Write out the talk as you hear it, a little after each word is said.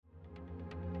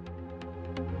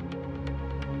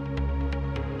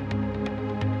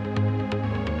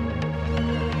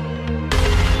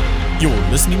You're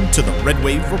listening to the Red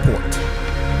Wave Report,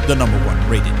 the #1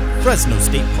 rated Fresno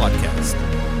State podcast,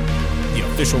 the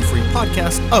official free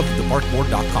podcast of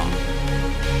thebarkboard.com.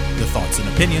 The thoughts and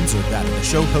opinions are that of the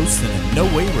show hosts and in no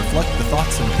way reflect the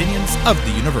thoughts and opinions of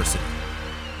the university.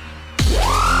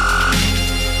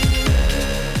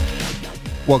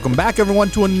 Welcome back, everyone,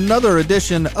 to another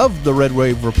edition of the Red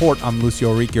Wave Report. I'm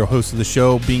Lucio, Ourique, your host of the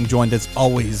show, being joined as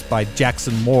always by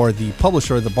Jackson Moore, the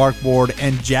publisher of the Barkboard.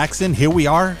 And Jackson, here we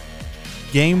are,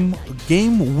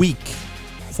 game week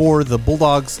for the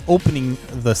Bulldogs, opening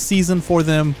the season for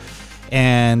them,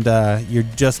 and you're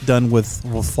just done with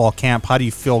fall camp. How do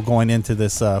you feel going into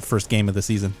this first game of the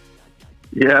season?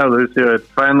 Yeah, Lucio, it's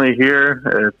finally here.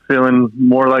 It's feeling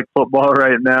more like football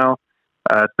right now.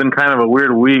 It's been kind of a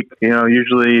weird week. You know,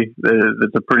 usually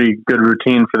it's a pretty good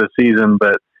routine for the season,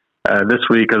 but this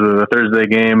week, because of the Thursday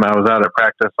game, I was out at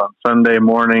practice on Sunday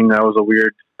morning. That was a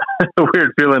weird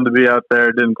feeling to be out there.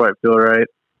 It didn't quite feel right.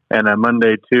 And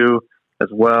Monday, too, as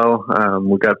well.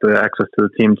 We got the access to the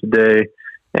team today.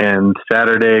 And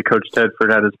Saturday, Coach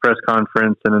Tedford had his press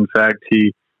conference, and in fact,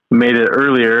 he made it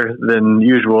earlier than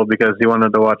usual because he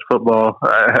wanted to watch football.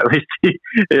 At least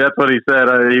that's what he said.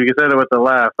 He said it with a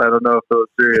laugh. I don't know if it was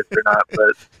serious or not,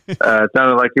 but it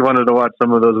sounded like he wanted to watch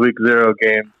some of those Week 0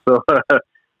 games. So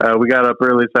we got up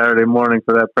early Saturday morning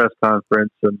for that press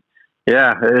conference. And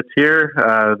yeah, it's here.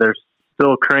 There's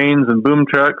still cranes and boom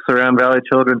trucks around Valley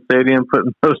Children's Stadium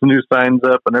putting those new signs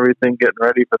up and everything, getting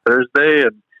ready for Thursday.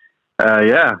 And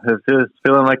yeah, it's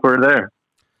feeling like we're there.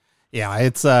 Yeah,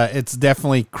 it's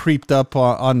definitely creeped up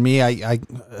on me.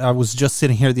 I was just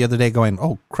sitting here the other day going,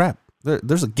 oh crap,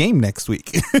 there's a game next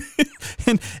week,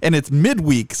 and it's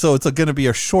midweek, so it's going to be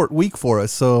a short week for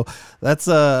us. So that's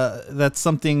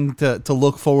something to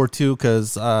look forward to,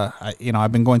 because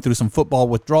I've been going through some football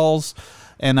withdrawals,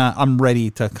 and I'm ready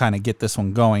to kind of get this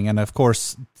one going. And of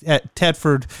course,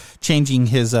 Tedford changing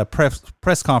his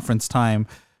press conference time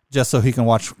just so he can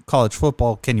watch college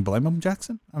football. Can you blame him,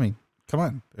 Jackson? I mean, come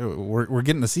on, we're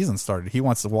getting the season started. He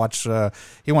wants to watch.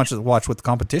 He wants to watch what the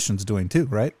competition's doing too,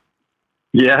 right?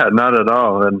 Yeah, not at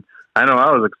all. And I know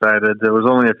I was excited. There was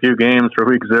only a few games for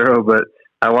Week 0, but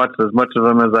I watched as much of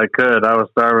them as I could. I was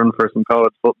starving for some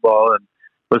college football, and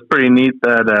it was pretty neat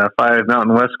that 5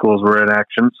 Mountain West schools were in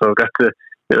action. So I got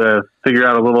to figure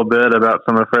out a little bit about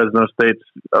some of Fresno State's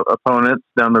opponents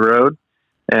down the road.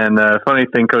 And funny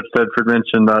thing, Coach Tedford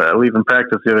mentioned leaving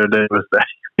practice the other day was that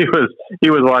he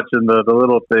was watching the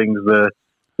little things, the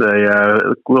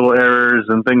little errors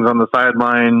and things on the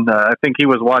sideline. I think he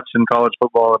was watching college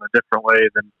football in a different way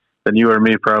than you or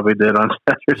me probably did on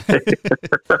Saturday.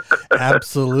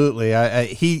 Absolutely.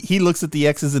 He looks at the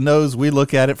X's and O's. We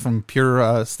look at it from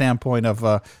pure standpoint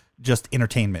of just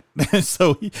entertainment.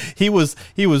 So he was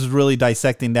really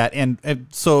dissecting that. And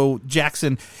so,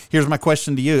 Jackson, here's my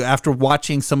question to you. After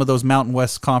watching some of those Mountain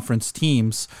West Conference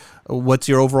teams, what's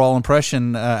your overall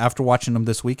impression after watching them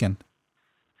this weekend?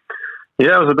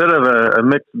 Yeah, it was a bit of a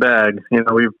mixed bag. You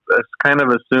know, we've kind of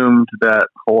assumed that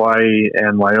Hawaii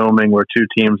and Wyoming were two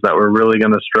teams that were really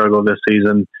going to struggle this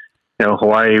season. You know,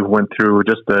 Hawaii went through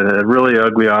just a really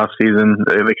ugly offseason.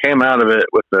 They came out of it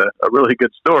with a really good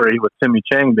story with Timmy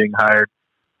Chang being hired.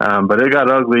 But it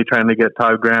got ugly trying to get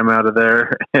Todd Graham out of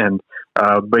there. And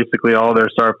basically all their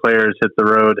star players hit the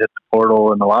road, hit the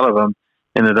portal, and a lot of them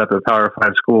ended up at Power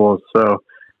 5 schools. So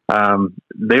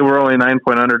they were only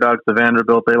 9-point underdogs to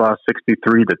Vanderbilt. They lost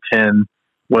 63-10.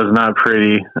 Was not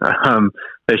pretty.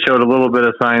 They showed a little bit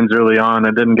of signs early on.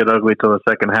 It didn't get ugly till the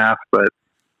second half, but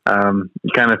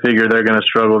you kind of figure they're going to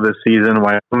struggle this season.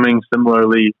 Wyoming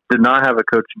similarly did not have a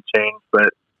coaching change, but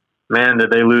man,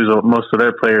 did they lose most of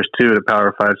their players too to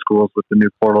Power 5 schools with the new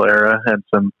portal era, and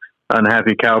some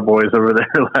unhappy Cowboys over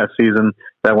there last season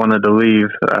that wanted to leave.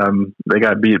 They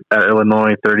got beat at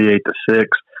Illinois 38-6.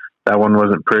 That one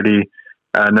wasn't pretty.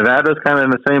 Nevada's kind of in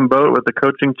the same boat with the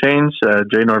coaching change.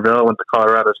 Jay Norvell went to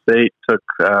Colorado State, took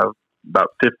about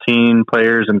 15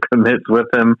 players and commits with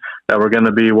him that were going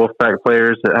to be Wolfpack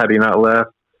players had he not left.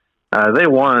 They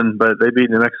won, but they beat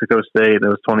New Mexico State. It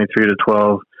was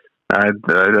 23-12. I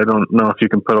don't know if you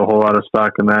can put a whole lot of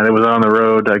stock in that. It was on the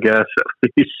road, I guess,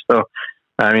 at least. So,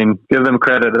 I mean, give them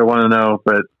credit. They're 1-0,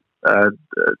 but I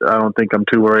don't think I'm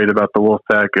too worried about the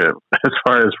Wolfpack as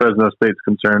far as Fresno State's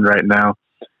concerned right now.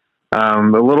 A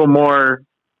little more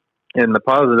in the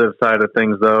positive side of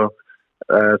things, though,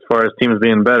 as far as teams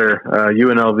being better.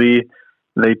 UNLV,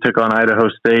 they took on Idaho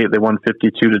State. They won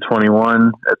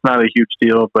 52-21. It's not a huge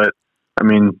deal, but I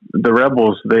mean, the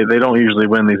Rebels, they don't usually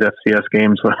win these FCS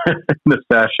games in this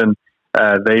fashion.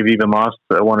 They've even lost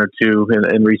one or two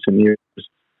in recent years.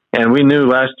 And we knew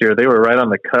last year they were right on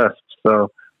the cusp. So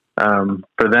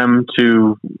For them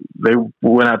they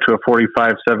went out to a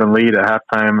 45-7 lead at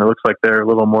halftime. It looks like they're a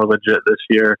little more legit this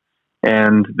year.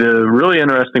 And the really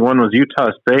interesting one was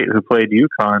Utah State, who played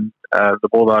UConn. The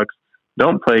Bulldogs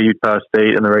don't play Utah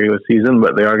State in the regular season,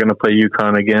 but they are going to play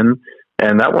UConn again.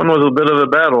 And that one was a bit of a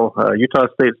battle. Utah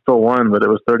State still won, but it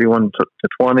was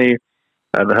 31-20.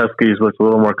 The Huskies looked a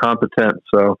little more competent,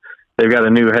 so they've got a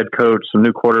new head coach, some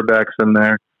new quarterbacks in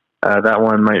there. That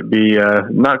one might be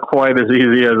not quite as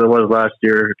easy as it was last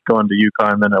year going to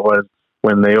UConn than it was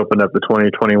when they opened up the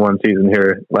 2021 season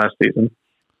here last season.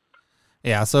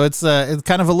 Yeah, so it's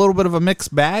kind of a little bit of a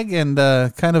mixed bag, and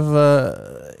kind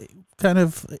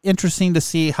of interesting to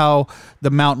see how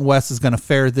the Mountain West is going to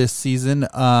fare this season.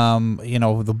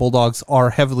 The Bulldogs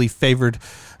are heavily favored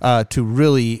to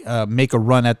really make a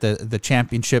run at the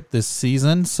championship this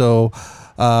season. So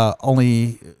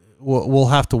we'll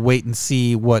have to wait and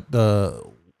see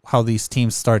how these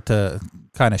teams start to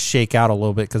kind of shake out a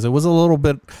little bit, because it was a little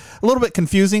bit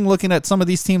confusing looking at some of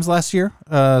these teams last year.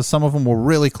 Some of them were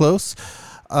really close,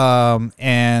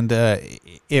 and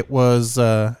it was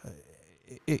kind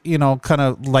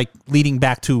of like leading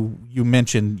back to, you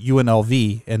mentioned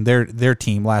UNLV and their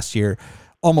team last year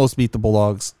almost beat the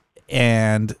Bulldogs,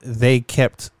 and they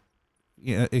kept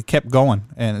going,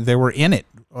 and they were in it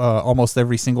almost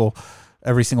every single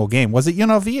game. Was it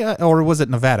UNLV or was it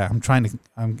Nevada?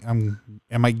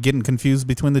 Am I getting confused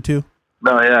between the two?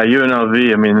 No, yeah,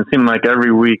 UNLV. I mean, it seemed like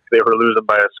every week they were losing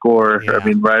by a score. Yeah. I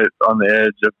mean, right on the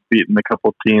edge of beating a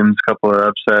couple teams, a couple of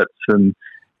upsets, and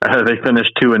they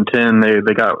finished 2-10.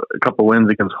 They got a couple wins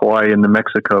against Hawaii and New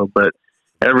Mexico, but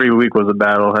every week was a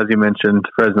battle. As you mentioned,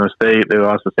 Fresno State, they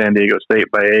lost to San Diego State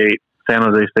by 8, San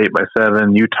Jose State by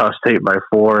 7, Utah State by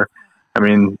 4. I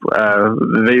mean,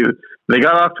 they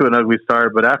got off to an ugly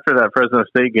start, but after that Fresno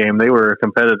State game, they were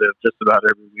competitive just about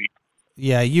every week.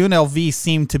 Yeah, UNLV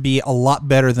seemed to be a lot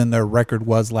better than their record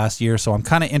was last year, so I'm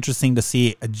kind of interesting to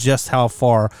see just how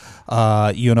far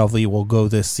UNLV will go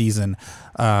this season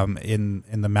in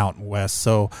the Mountain West.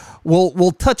 So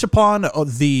we'll touch upon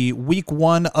the week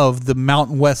 1 of the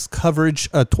Mountain West coverage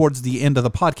towards the end of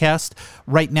the podcast.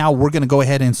 Right now, we're going to go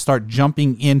ahead and start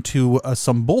jumping into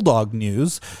some Bulldog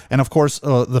news. And of course,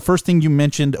 the first thing you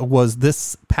mentioned was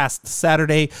this past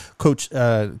Saturday, Coach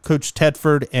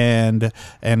Tedford and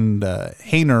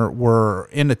Hayner were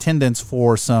in attendance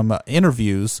for some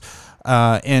interviews.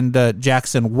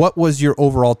 Jackson, what was your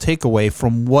overall takeaway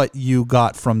from what you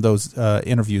got from those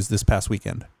interviews this past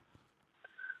weekend?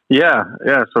 Yeah.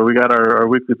 So we got our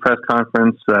weekly press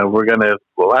conference.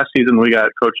 Last season we got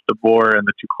Coach DeBoer and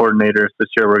the 2 coordinators. This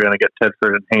year we're going to get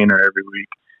Tedford and Hayner every week.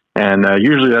 And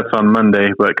usually that's on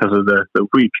Monday, but because of the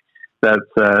week that's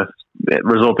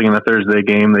resulting in a Thursday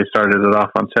game, they started it off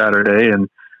on Saturday. And,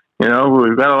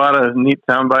 we've got a lot of neat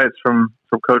sound bites from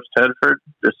Coach Tedford,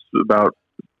 just about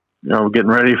getting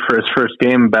ready for his first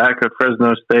game back at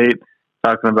Fresno State,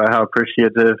 talking about how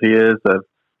appreciative he is of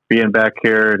being back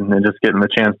here and just getting the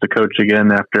chance to coach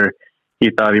again after he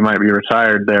thought he might be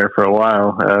retired there for a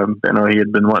while. I know he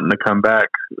had been wanting to come back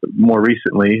more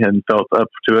recently and felt up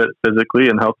to it physically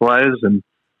and health-wise, and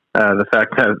the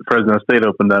fact that Fresno State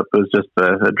opened up was just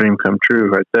a dream come true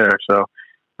right there. So,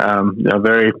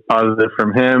 very positive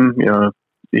from him.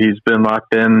 He's been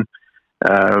locked in.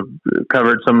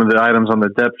 Covered some of the items on the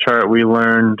depth chart we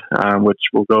learned, which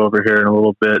we'll go over here in a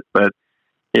little bit. But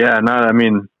yeah, not a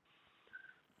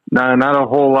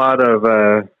whole lot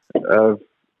of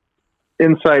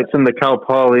insights into Cal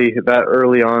Poly that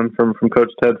early on from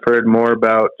Coach Tedford. More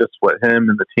about just what him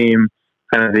and the team,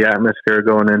 kind of the atmosphere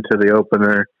going into the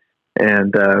opener,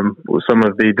 and some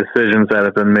of the decisions that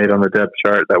have been made on the depth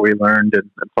chart that we learned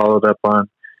and followed up on.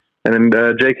 And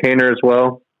Jake Hayner as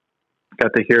well.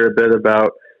 Got to hear a bit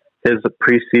about his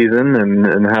preseason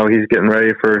and how he's getting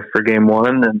ready for game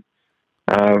 1. And,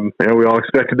 we all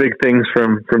expect big things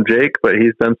from Jake, but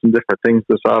he's done some different things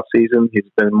this off season. He's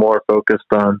been more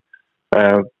focused on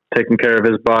taking care of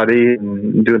his body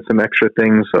and doing some extra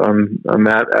things on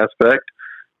that aspect.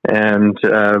 And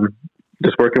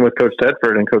just working with Coach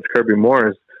Tedford and Coach Kirby Moore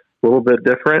is a little bit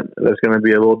different. There's going to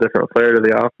be a little different flair to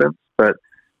the offense, but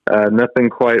nothing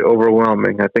quite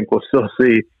overwhelming. I think we'll still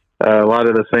see a lot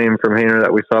of the same from Hayner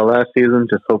that we saw last season,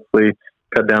 just hopefully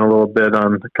cut down a little bit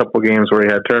on a couple games where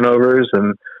he had turnovers,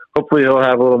 and hopefully he'll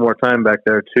have a little more time back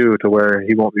there too, to where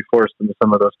he won't be forced into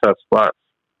some of those tough spots.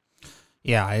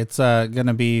 Yeah, it's going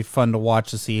to be fun to watch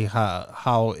to see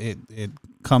how it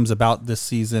comes about this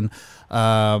season.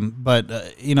 But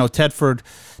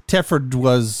Tedford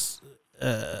was,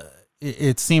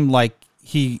 it seemed like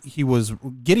he was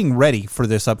getting ready for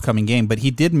this upcoming game, but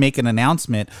he did make an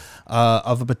announcement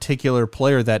of a particular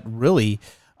player that really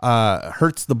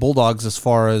hurts the Bulldogs as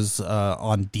far as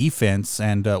on defense.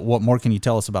 And what more can you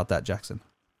tell us about that, Jackson?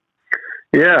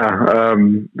 Yeah,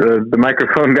 the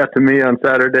microphone got to me on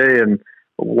Saturday, and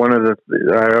one of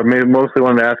I mostly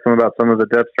wanted to ask him about some of the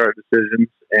depth chart decisions,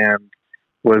 and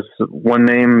was one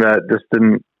name that just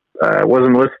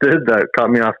wasn't listed that caught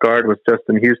me off guard was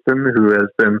Justin Houston, who has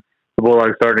been the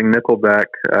Bulldogs starting nickelback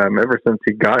ever since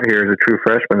he got here as a true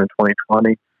freshman in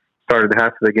 2020. Started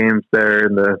half of the games there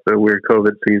in the weird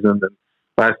COVID season, and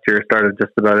last year started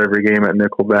just about every game at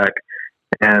nickelback.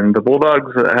 And the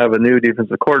Bulldogs have a new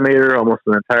defensive coordinator, almost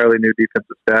an entirely new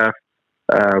defensive staff,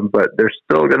 but they're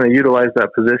still going to utilize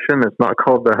that position. It's not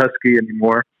called the Husky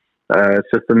anymore. It's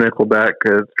just the nickelback.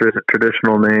 It's a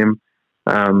traditional name.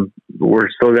 We're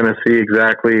still going to see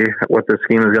exactly what the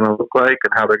scheme is going to look like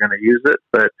and how they're going to use it,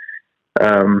 but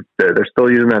they're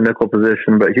still using that nickel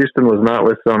position. But Houston was not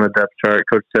listed on the depth chart.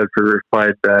 Coach Tedford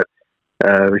replied that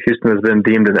Houston has been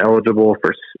deemed ineligible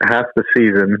for half the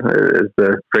season, is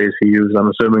the phrase he used.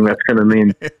 I'm assuming that's going to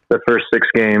mean the first 6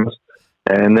 games,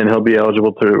 and then he'll be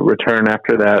eligible to return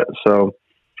after that. So,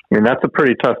 I mean, that's a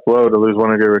pretty tough blow to lose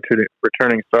one of your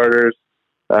returning starters.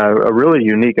 A really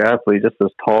unique athlete, just as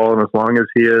tall and as long as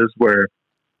he is, where,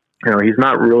 he's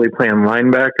not really playing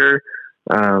linebacker.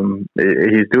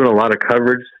 He's doing a lot of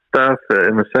coverage stuff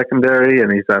in the secondary,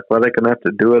 and he's athletic enough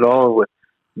to do it all with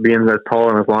being as tall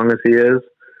and as long as he is.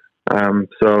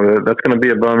 So that's going to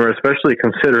be a bummer, especially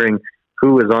considering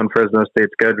who is on Fresno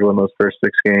State's schedule in those first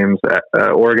 6 games: at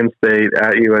Oregon State,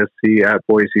 at USC, at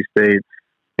Boise State.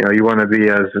 You want to be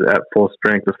at full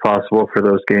strength as possible for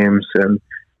those games. And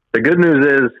the good news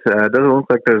is, it doesn't look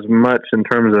like there's much in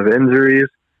terms of injuries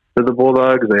to the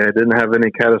Bulldogs. They didn't have any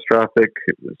catastrophic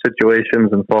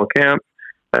situations in fall camp.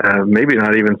 Maybe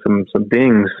not even some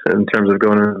dings in terms of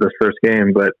going into this first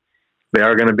game, but they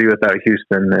are going to be without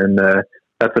Houston, and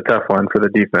that's a tough one for the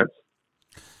defense.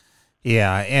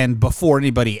 Yeah, and before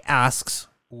anybody asks,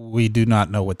 we do not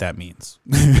know what that means.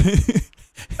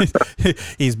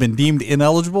 He's been deemed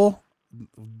ineligible.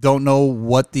 Don't know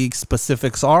what the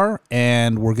specifics are,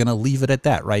 and we're going to leave it at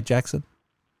that, right, Jackson?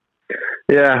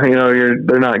 Yeah,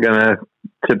 they're not going to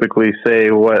typically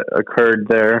say what occurred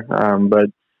there, but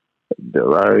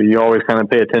you always kind of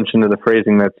pay attention to the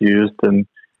phrasing that's used, and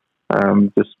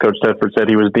just Coach Tedford said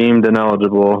he was deemed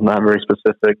ineligible, not very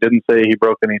specific. Didn't say he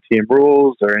broke any team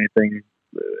rules or anything.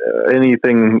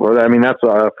 I mean, that's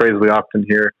a phrase we often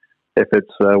hear if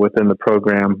it's within the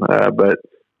program, but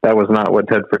that was not what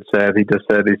Tedford said. He just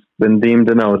said he's been deemed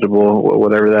ineligible,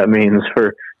 whatever that means,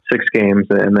 for 6 games,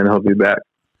 and then he'll be back.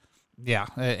 Yeah,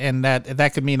 and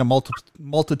that could mean a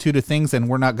multitude of things, and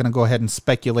we're not going to go ahead and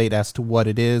speculate as to what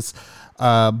it is.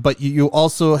 But you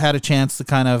also had a chance to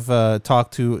kind of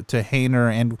talk to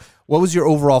Hainer, and what was your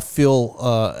overall feel,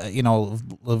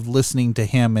 of listening to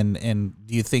him, and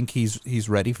do you think he's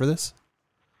ready for this?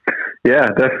 Yeah,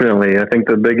 definitely. I think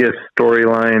the biggest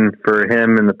storyline for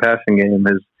him in the passing game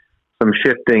is some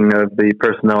shifting of the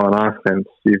personnel on offense.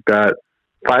 You've got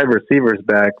 5 receivers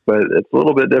back, but it's a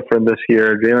little bit different this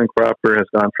year. Jalen Cropper has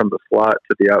gone from the slot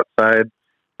to the outside.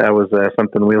 That was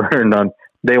something we learned on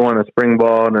day 1 of spring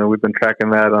ball, and we've been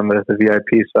tracking that on the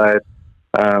VIP side.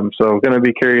 So going to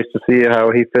be curious to see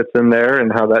how he fits in there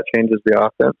and how that changes the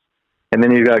offense. And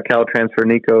then you've got Cal transfer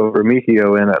Nico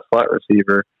Vermigio in at slot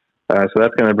receiver. So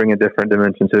that's going to bring a different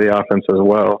dimension to the offense as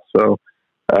well. So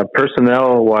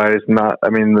personnel-wise,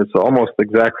 it's almost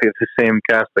exactly the same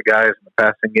cast of guys in the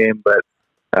passing game, but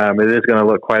it is going to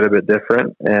look quite a bit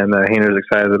different, and Hainer's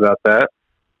excited about that.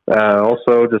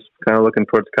 Also, just kind of looking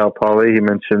towards Cal Poly, he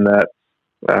mentioned that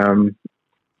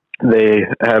they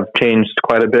have changed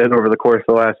quite a bit over the course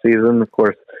of the last season. Of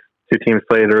course, 2 teams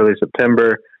played early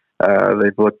September.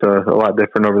 They've looked a lot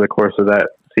different over the course of that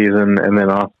season, and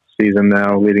then off season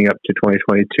now leading up to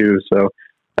 2022. So,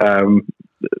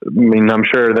 I'm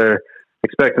sure they're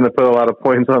expecting to put a lot of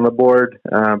points on the board,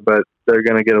 but they're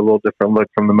going to get a little different look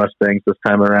from the Mustangs this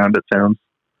time around, it sounds.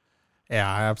 Yeah,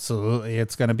 absolutely.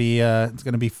 It's going to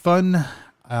be fun.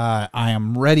 I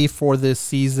am ready for this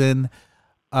season.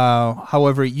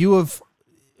 However,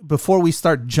 before we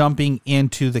start jumping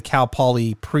into the Cal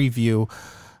Poly preview,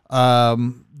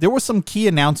 there were some key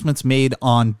announcements made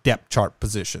on depth chart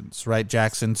positions, right,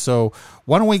 Jackson? So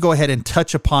why don't we go ahead and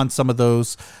touch upon some of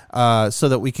those so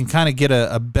that we can kind of get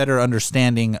a better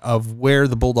understanding of where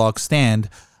the Bulldogs stand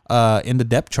in the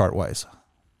depth chart wise.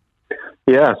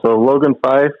 Yeah, so Logan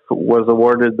Fife was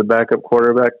awarded the backup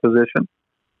quarterback position.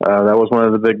 That was one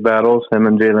of the big battles. Him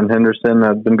and Jalen Henderson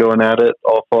have been going at it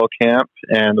all fall camp,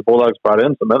 and the Bulldogs brought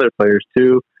in some other players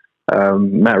too.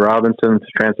 Matt Robinson,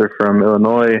 transfer from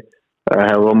Illinois,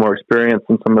 had a little more experience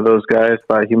than some of those guys.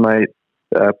 Thought he might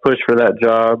push for that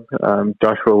job.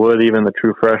 Joshua Wood, even the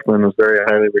true freshman, was very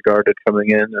highly regarded coming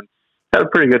in and had a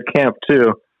pretty good camp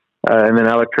too. And then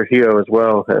Alec Trujillo as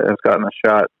well has gotten a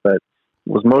shot, but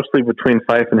was mostly between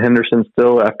Fife and Henderson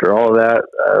still after all that.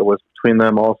 Was between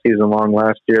them all season long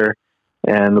last year.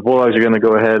 And the Bulldogs are going to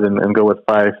go ahead and go with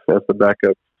Fife as the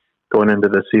backup going into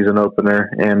the season opener.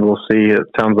 And we'll see. It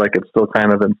sounds like it's still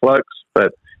kind of in flux,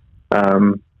 but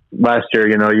last year,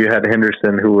 you had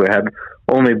Henderson, who had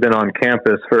only been on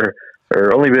campus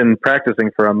or only been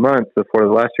practicing for a month before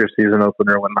the last year's season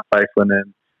opener when the Fife went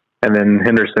in. And then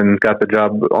Henderson got the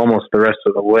job almost the rest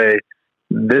of the way.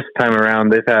 This time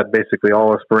around, they've had basically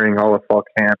all of spring, all of fall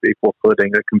camp, equal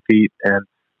footing to compete, and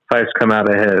Fife's come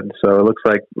out ahead. So it looks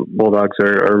like Bulldogs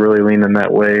are really leaning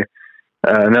that way.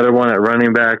 Another one at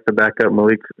running back, the backup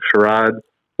Malik Sherrod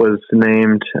was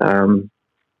named.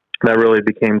 That really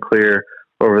became clear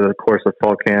over the course of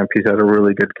fall camp. He's had a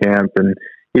really good camp, and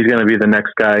he's going to be the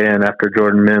next guy in after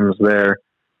Jordan Mims there.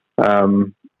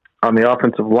 On the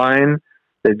offensive line,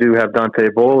 they do have Dante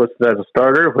Bull listed as a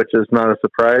starter, which is not a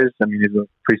surprise. I mean, he's a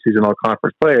preseason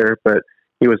all-conference player, but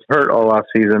he was hurt all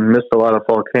off-season, missed a lot of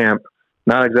fall camp.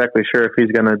 Not exactly sure if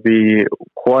he's going to be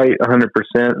quite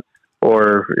 100%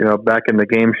 or, back in the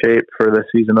game shape for the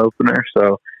season opener.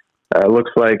 So it looks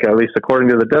like, at least according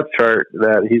to the depth chart,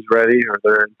 that he's ready, or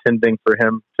they're intending for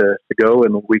him to go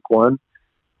in week one.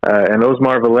 And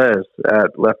Osmar Velez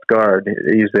at left guard.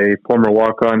 He's a former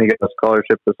walk-on. He got a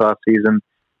scholarship this offseason.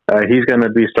 He's going to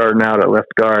be starting out at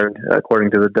left guard,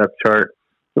 according to the depth chart.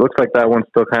 It looks like that one's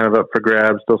still kind of up for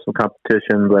grabs, still some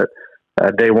competition, but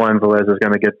day one, Velez is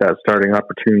going to get that starting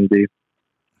opportunity.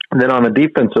 And then on the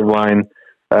defensive line,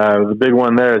 the big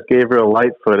one there is Gabriel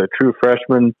Lightfoot, a true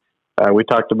freshman. We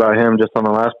talked about him just on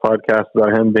the last podcast,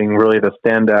 about him being really the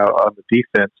standout on the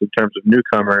defense in terms of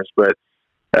newcomers, but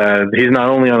he's not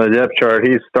only on the depth chart,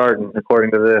 he's starting,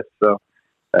 according to this. So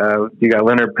you got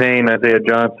Leonard Payne, Isaiah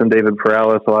Johnson, David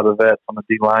Perales, a lot of vets on the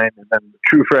D-line, and then the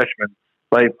true freshman,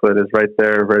 Lightfoot, is right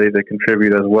there ready to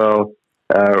contribute as well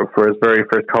for his very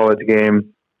first college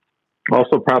game.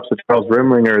 Also, props to Charles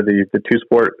Rimlinger, the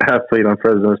two-sport athlete on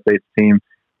Fresno State's team,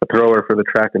 a thrower for the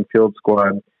track and field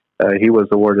squad. He was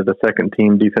awarded a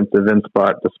second-team defensive end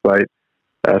spot despite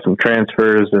some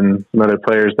transfers and some other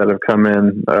players that have come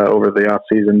in over the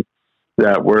offseason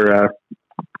that were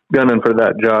gunning for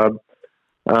that job.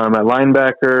 At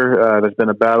linebacker, there's been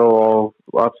a battle all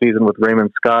offseason with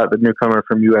Raymond Scott, the newcomer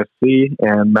from USC,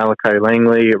 and Malachi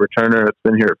Langley, a returner that's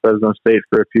been here at Fresno State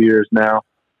for a few years now.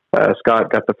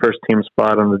 Scott got the first-team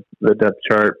spot on the depth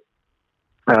chart.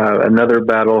 Another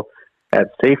battle at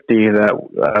safety that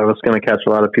was going to catch a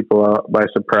lot of people by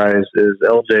surprise is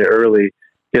LJ Early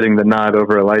getting the nod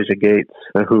over Elijah Gates,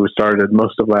 who started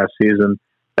most of last season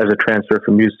as a transfer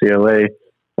from UCLA.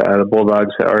 The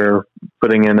Bulldogs are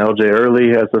putting in LJ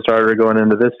Early as the starter going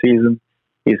into this season.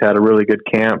 He's had a really good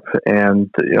camp,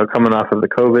 and coming off of the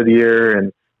COVID year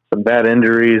and some bad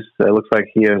injuries, it looks like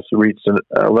he has reached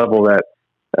a level that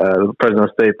Fresno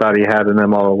State thought he had in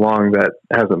them all along that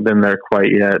hasn't been there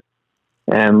quite yet.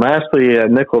 And lastly,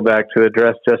 Nickelback, to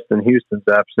address Justin Houston's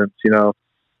absence.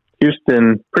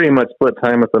 Houston pretty much split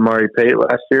time with Amari Pate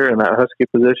last year in that Husky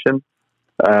position.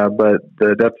 But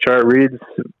the depth chart reads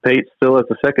Pate still as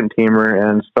a second teamer,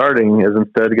 and starting is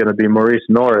instead going to be Maurice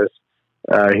Norris.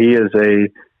 He is a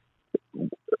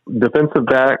defensive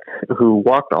back who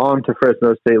walked on to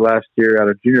Fresno State last year out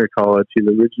of junior college. He's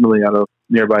originally out of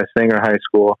nearby Sanger High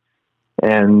School,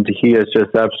 and he is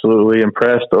just absolutely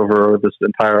impressed over this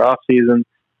entire offseason.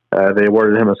 They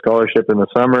awarded him a scholarship in the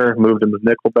summer, moved him to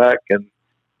Nickelback, and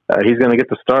he's going to get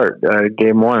the start.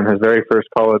 Game one, his very first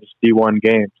college D1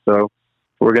 game. So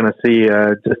we're going to see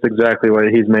just exactly what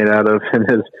he's made out of in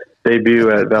his debut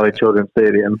at Valley Children's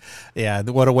Stadium. Yeah,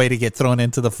 what a way to get thrown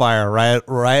into the fire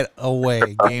right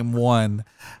away, game one.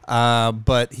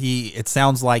 But it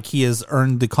sounds like he has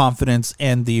earned the confidence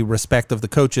and the respect of the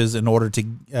coaches in order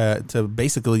to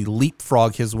basically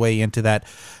leapfrog his way into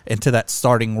that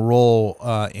starting role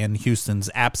in Houston's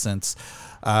absence.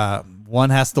 One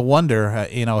has to wonder,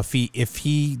 if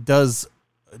he does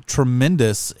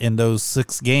tremendous in those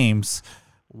 6 games,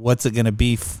 what's it going to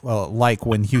be like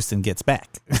when Houston gets back?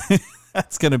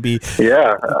 That's going to be...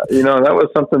 Yeah, that was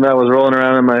something that was rolling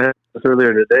around in my head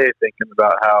earlier today, thinking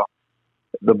about how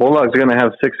the Bulldogs are going to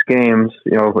have 6 games.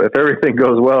 If everything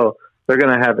goes well, they're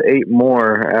going to have 8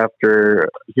 more after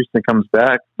Houston comes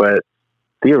back. But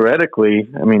theoretically,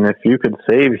 if you could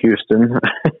save Houston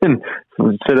and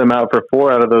sit him out for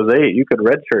 4 out of those 8, you could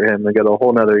redshirt him and get a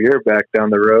whole nother year back down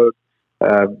the road.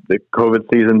 The COVID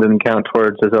season didn't count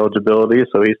towards his eligibility,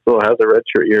 so he still has a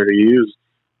redshirt year to use.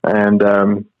 And,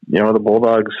 the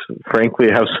Bulldogs, frankly,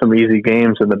 have some easy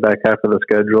games in the back half of the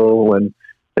schedule when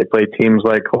they play teams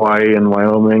like Hawaii and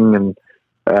Wyoming and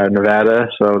Nevada.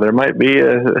 So there might be,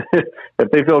 if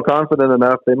they feel confident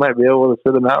enough, they might be able to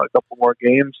sit them out a couple more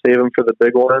games, save them for the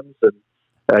big ones, and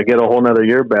get a whole nother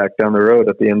year back down the road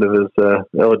at the end of his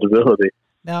eligibility.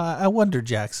 Now, I wonder,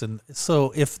 Jackson,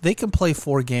 so if they can play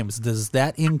 4 games, does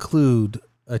that include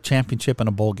a championship and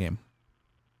a bowl game?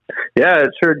 Yeah,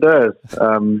 it sure does.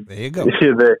 There you go.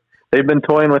 They've been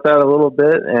toying with that a little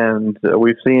bit, and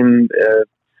we've seen,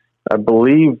 I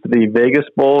believe, the Vegas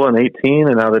Bowl in 2018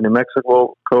 and now the New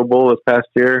Mexico Bowl this past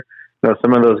year.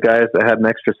 Some of those guys that had an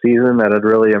extra season that had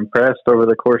really impressed over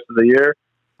the course of the year,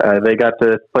 they got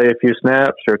to play a few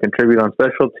snaps or contribute on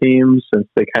special teams since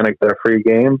they kind of got a free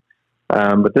game.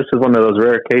 But this is one of those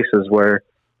rare cases where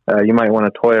you might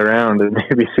want to toy around and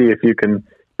maybe see if you can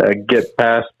get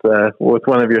past with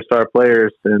one of your star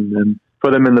players and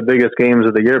put him in the biggest games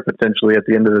of the year potentially at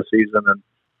the end of the season and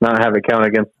not have it count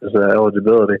against his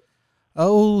eligibility.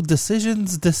 Oh,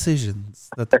 decisions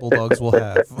that the Bulldogs will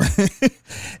have.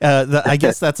 I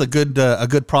guess that's a good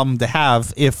problem to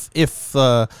have if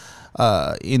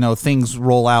things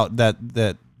roll out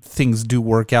that things do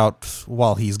work out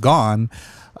while he's gone.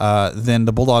 Then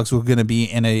the Bulldogs were going to be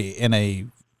in a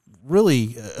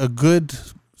really a good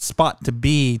spot to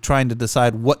be trying to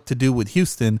decide what to do with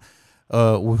Houston,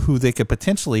 who they could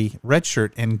potentially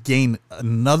redshirt and gain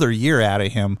another year out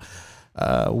of him.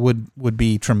 Would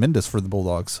be tremendous for the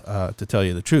Bulldogs, to tell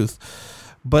you the truth.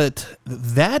 But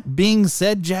that being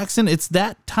said, Jackson, it's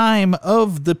that time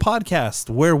of the podcast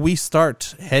where we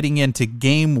start heading into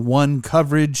Game 1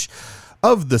 coverage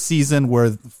of the season,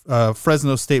 where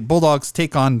Fresno State Bulldogs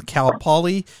take on Cal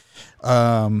Poly.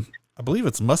 I believe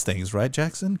it's Mustangs, right,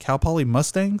 Jackson? Cal Poly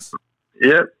Mustangs?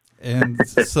 Yep. And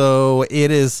so it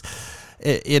is,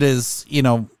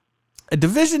 a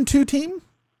Division II team,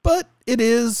 but it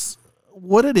is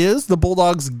what it is. The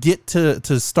Bulldogs get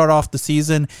to start off the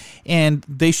season, and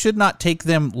they should not take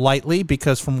them lightly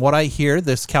because from what I hear,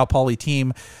 this Cal Poly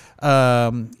team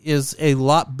is a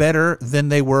lot better than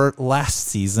they were last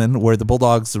season, where the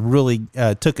Bulldogs really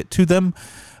took it to them.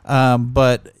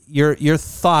 But your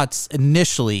thoughts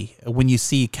initially when you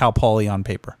see Cal Poly on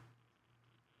paper?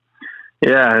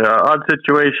 Yeah, odd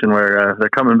situation where they're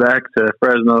coming back to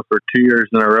Fresno for 2 years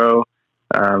in a row.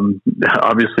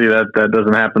 Obviously, that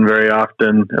doesn't happen very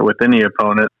often with any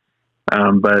opponent,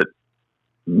 but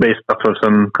based off of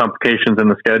some complications in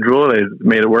the schedule, they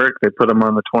made it work. They put them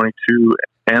on the 22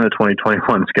 and the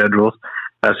 2021 schedules,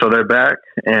 so they're back.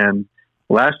 And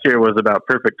last year was about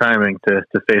perfect timing to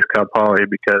face Cal Poly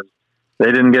because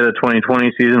they didn't get a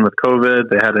 2020 season with COVID.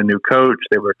 They had a new coach.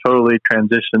 They were totally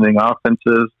transitioning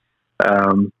offenses,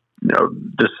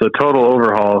 just a total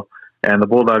overhaul. And the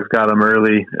Bulldogs got them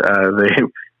early.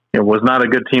 It was not a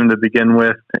good team to begin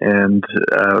with, and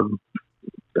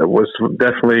it was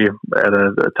definitely at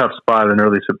a tough spot in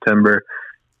early September.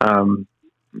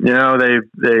 They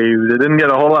didn't get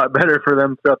a whole lot better for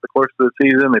them throughout the course of the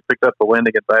season. They picked up a win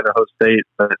against Idaho State,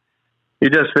 but you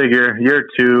just figure year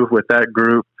 2 with that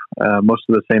group, most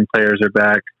of the same players are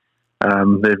back.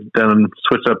 They've done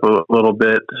switched up a little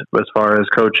bit as far as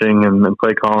coaching and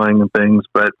play calling and things,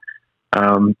 but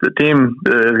the team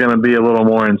is going to be a little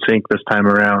more in sync this time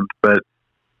around, but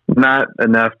not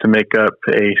enough to make up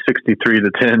a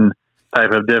 63-10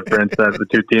 type of difference that the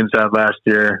two teams had last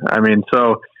year. I mean,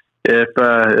 so if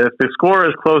the score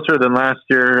is closer than last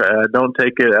year, don't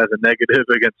take it as a negative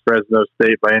against Fresno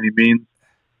State by any means.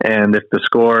 And if the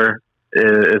score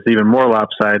is even more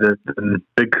lopsided, then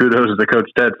big kudos to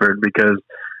Coach Tedford, because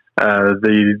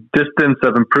the distance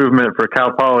of improvement for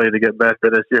Cal Poly to get better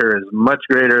this year is much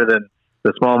greater than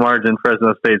the small margin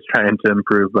Fresno State's trying to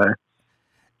improve by.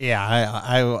 Yeah,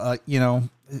 I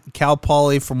Cal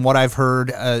Poly, from what I've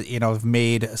heard, have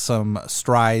made some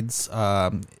strides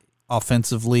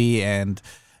offensively and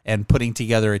putting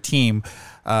together a team.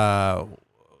 They're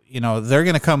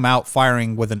going to come out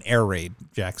firing with an air raid,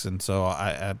 Jackson. So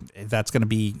that's going to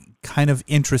be kind of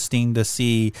interesting to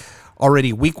see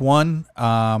already week 1,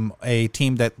 a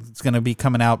team that's going to be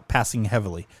coming out passing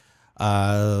heavily.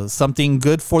 Something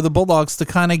good for the Bulldogs to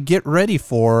kind of get ready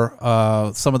for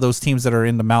some of those teams that are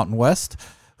in the Mountain West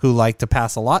who like to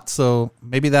pass a lot. So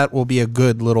maybe that will be a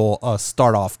good little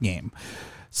start-off game.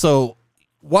 So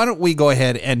why don't we go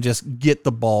ahead and just get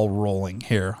the ball rolling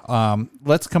here?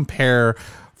 Let's compare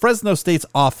Fresno State's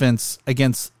offense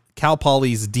against Cal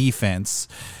Poly's defense.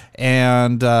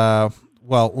 And,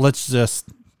 let's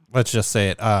just say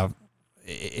it.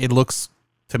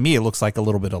 To me, it looks like a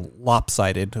little bit of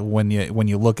lopsided when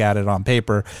you look at it on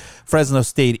paper. Fresno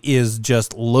State is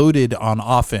just loaded on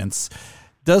offense.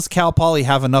 does Cal Poly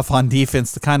have enough on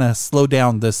defense to kind of slow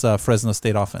down this Fresno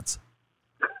State offense?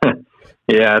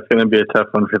 Yeah, it's going to be a tough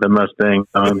one for the Mustangs.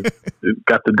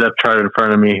 Got the depth chart in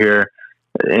front of me here.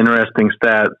 Interesting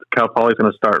stat. Cal Poly's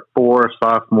going to start 4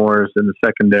 sophomores in the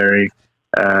secondary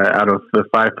out of the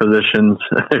 5 positions.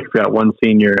 They've got 1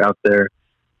 senior out there.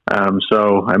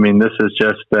 So, I mean, this is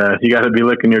just, you got to be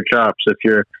licking your chops if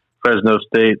you're Fresno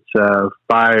State's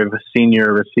 5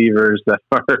 senior receivers that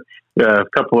are a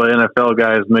couple of NFL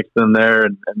guys mixed in there.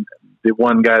 And the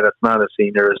one guy that's not a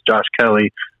senior is Josh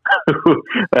Kelly, who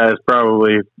has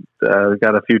probably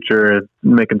got a future at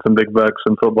making some big bucks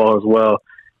in football as well,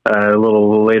 a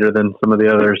little later than some of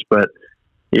the others. But,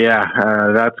 yeah,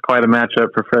 that's quite a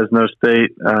matchup for Fresno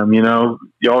State. You know,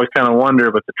 you always kind of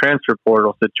wonder with the transfer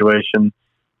portal situation,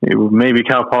 maybe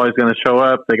Cal Poly's going to show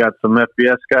up. They got some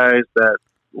FBS guys that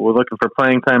were looking for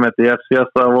playing time at the FCS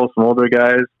level, some older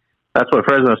guys. That's what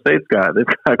Fresno State's got. They've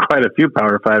got quite a few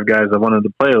Power 5 guys that wanted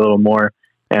to play a little more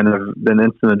and have been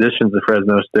instant additions to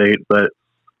Fresno State, but it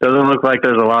doesn't look like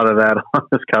there's a lot of that on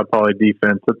this Cal Poly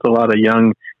defense. It's a lot of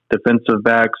young defensive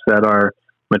backs that are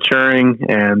maturing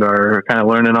and are kind of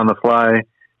learning on the fly,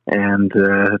 and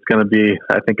it's going to be,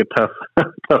 I think, a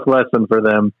tough lesson for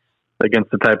them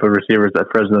against the type of receivers that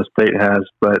Fresno State has.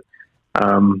 But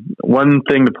one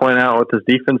thing to point out with this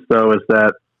defense, though, is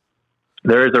that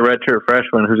there is a redshirt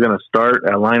freshman who's going to start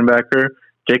at linebacker,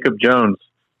 Jacob Jones.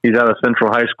 He's out of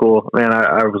Central High School. Man,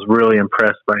 I was really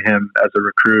impressed by him as a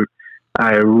recruit.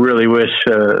 I really wish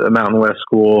a Mountain West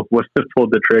school would have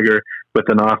pulled the trigger with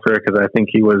an offer, because I think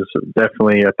he was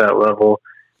definitely at that level.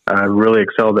 Really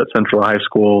excelled at Central High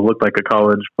School, looked like a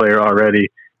college player already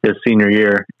his senior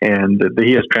year, and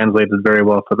he has translated very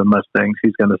well for the Mustangs.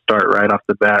 He's going to start right off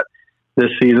the bat this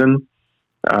season.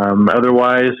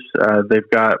 Otherwise, they've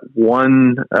got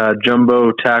one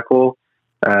jumbo tackle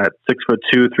at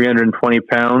 6'2", 320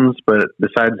 pounds, but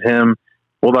besides him,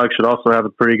 Bulldogs should also have a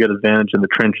pretty good advantage in the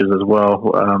trenches as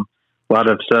well. A lot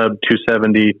of sub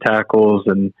 270 tackles,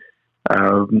 and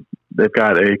they've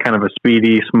got a kind of a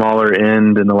speedy, smaller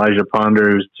end in Elijah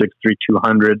Ponder, who's 6'3",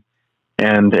 200.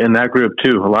 And in that group,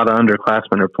 too, a lot of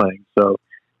underclassmen are playing. So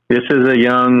this is a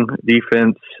young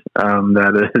defense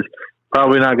that is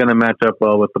probably not going to match up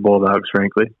well with the Bulldogs,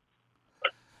 frankly.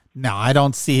 No, I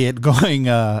don't see it going.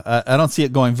 I don't see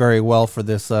it going very well for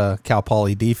this Cal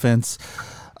Poly defense.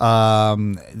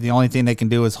 The only thing they can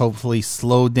do is hopefully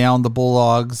slow down the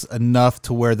Bulldogs enough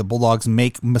to where the Bulldogs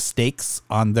make mistakes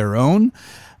on their own.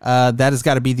 That has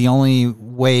got to be the only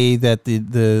way that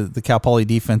the Cal Poly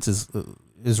defense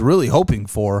is really hoping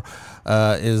for,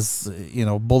 is, you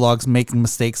know, Bulldogs making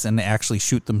mistakes and actually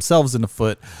shoot themselves in the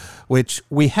foot, which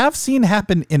we have seen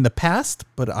happen in the past,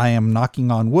 but I am knocking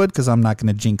on wood because I'm not going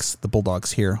to jinx the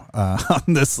Bulldogs here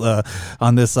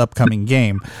on this upcoming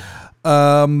game.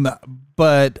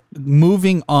 But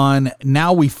moving on,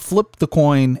 now we flip the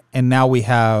coin, and now we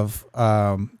have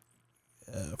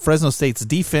Fresno State's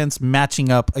defense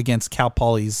matching up against Cal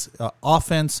Poly's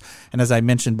offense. And as I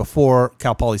mentioned before,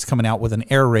 Cal Poly's coming out with an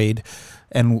air raid.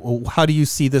 And how do you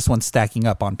see this one stacking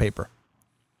up on paper?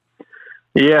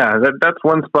 Yeah, that's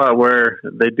one spot where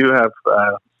they do have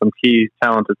some key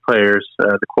talented players.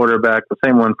 The quarterback, the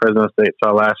same one Fresno State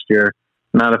saw last year,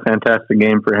 not a fantastic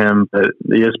game for him, but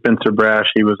he is Spencer Brash.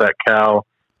 He was at Cal,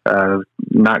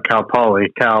 not Cal Poly,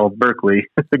 Cal Berkeley,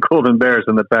 the Golden Bears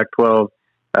in the Pac-12.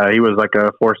 He was like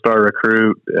a 4-star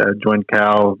recruit, joined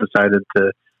Cal, decided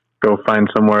to go find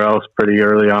somewhere else pretty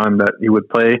early on that he would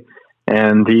play.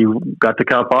 And he got to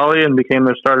Cal Poly and became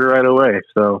their starter right away.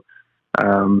 So,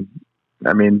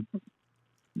 I mean,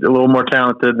 a little more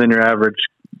talented than your average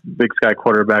Big Sky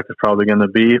quarterback is probably going to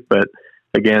be, but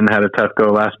again, had a tough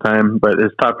go last time. But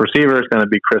his top receiver is going to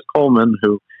be Chris Coleman,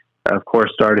 who, of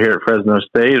course, started here at Fresno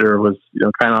State, or was, you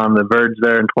know, kind of on the verge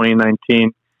there in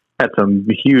 2019. Had some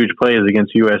huge plays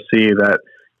against USC that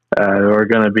are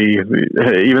going to be,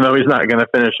 even though he's not going to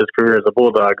finish his career as a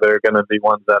Bulldog, they're going to be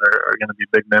ones that are going to be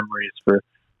big memories for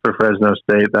Fresno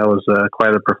State. That was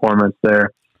quite a performance there.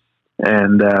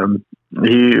 And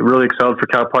he really excelled for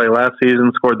Cal Poly last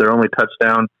season, scored their only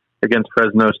touchdown against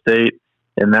Fresno State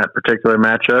in that particular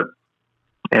matchup.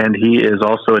 And he is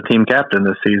also a team captain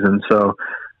this season. So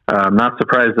I'm not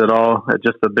surprised at all.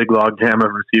 Just a big log jam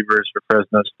of receivers for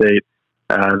Fresno State.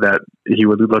 That he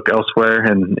would look elsewhere,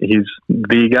 and he's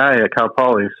the guy at Cal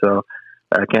Poly, so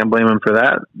I can't blame him for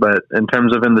that. But in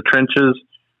terms of in the trenches,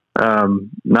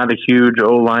 not a huge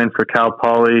O-line for Cal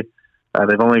Poly.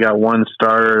 They've only got one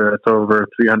starter that's over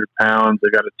 300 pounds.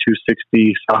 They've got a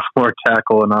 260 sophomore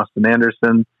tackle in Austin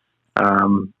Anderson.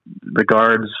 The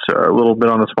guards are a little bit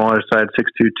on the smaller side,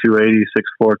 6'2", 280,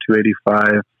 6'4",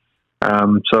 285.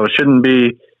 So it shouldn't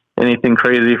be anything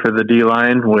crazy for the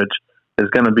D-line, which is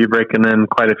going to be breaking in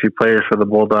quite a few players for the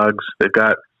Bulldogs. They've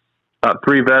got about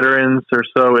 3 veterans or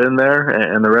so in there,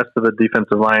 and the rest of the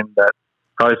defensive line that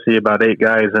probably see about 8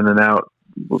 guys in and out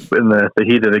in the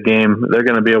heat of the game. They're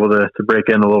going to be able to break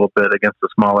in a little bit against the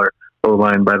smaller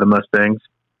O-line by the Mustangs.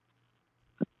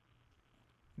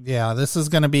 Yeah, this is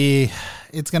going to be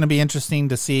interesting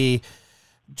to see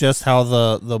just how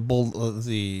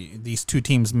these two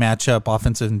teams match up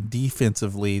offensive and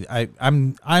defensively.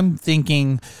 I'm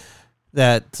thinking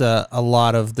that a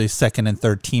lot of the second and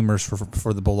third teamers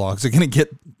for the Bulldogs are going to get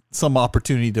some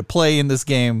opportunity to play in this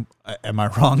game. Am I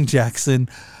wrong, Jackson?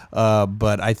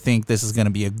 But I think this is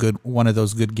going to be one of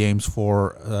those good games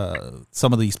for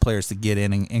some of these players to get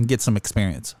in and get some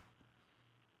experience.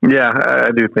 Yeah,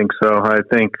 I do think so. I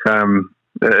think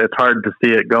it's hard to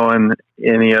see it going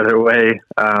any other way.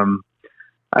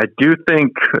 I do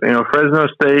think, Fresno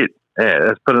State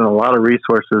has put in a lot of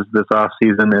resources this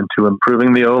offseason into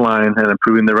improving the O-line and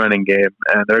improving the running game,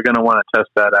 and they're going to want to test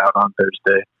that out on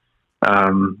Thursday.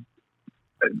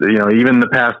 Even the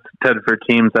past Tedford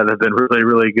teams that have been really,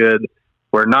 really good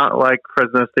were not like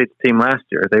Fresno State's team last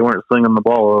year. They weren't slinging the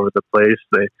ball all over the place.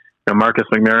 Marcus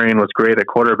McMarion was great at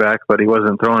quarterback, but he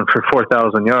wasn't throwing for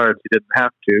 4,000 yards. He didn't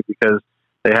have to because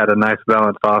they had a nice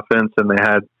balanced offense and they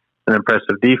had an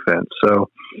impressive defense. So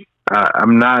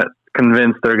I'm not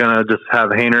convinced they're going to just have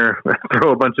Hainer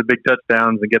throw a bunch of big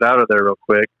touchdowns and get out of there real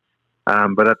quick.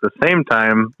 But at the same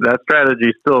time, that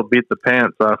strategy still beat the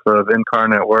pants off of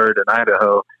Incarnate Word and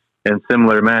Idaho in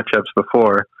similar matchups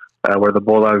before, where the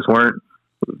Bulldogs weren't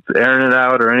airing it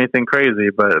out or anything crazy.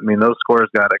 But, those scores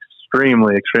got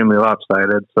extremely, extremely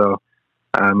lopsided. So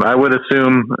I would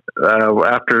assume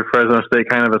after Fresno State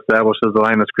kind of establishes the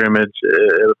line of scrimmage,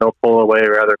 they'll pull away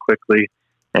rather quickly.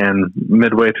 And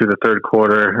midway through the third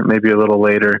quarter, maybe a little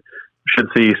later, should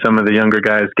see some of the younger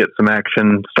guys get some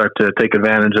action, start to take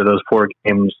advantage of those 4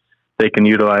 games they can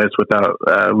utilize without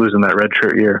losing that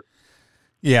redshirt year.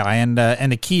 Yeah, and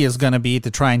the key is going to be to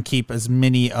try and keep as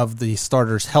many of the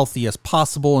starters healthy as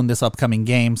possible in this upcoming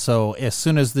game. So as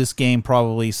soon as this game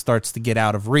probably starts to get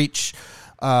out of reach,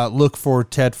 look for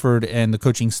Tedford and the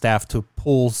coaching staff to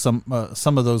pull some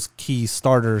of those key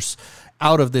starters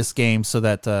out of this game so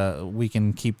that we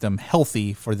can keep them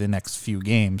healthy for the next few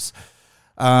games.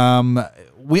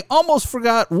 We almost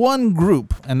forgot one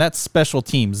group, and that's special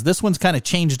teams. This one's kind of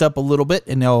changed up a little bit.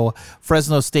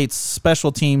 Fresno State's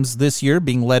special teams this year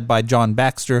being led by John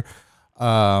Baxter,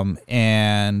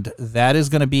 and that is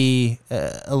going to be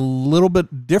a little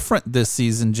bit different this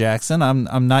season, Jackson.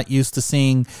 I'm not used to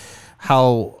seeing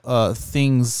how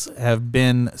things have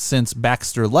been since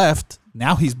Baxter left.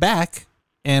 Now he's back,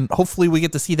 and hopefully we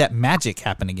get to see that magic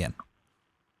happen again.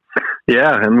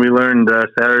 Yeah, and we learned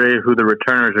Saturday who the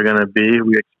returners are going to be.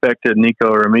 We expected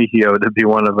Nico Remigio to be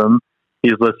one of them.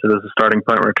 He's listed as a starting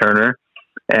punt returner.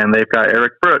 And they've got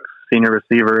Eric Brooks, senior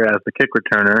receiver, as the kick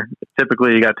returner.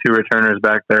 Typically, you got 2 returners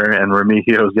back there, and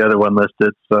Remigio is the other one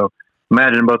listed. So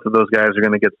imagine both of those guys are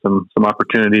going to get some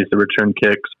opportunities to return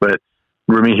kicks, but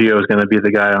Remigio is going to be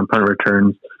the guy on punt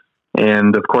returns.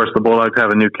 And, of course, the Bulldogs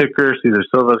have a new kicker. Cesar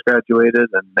Silva's graduated,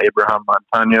 and Abraham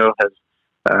Montano has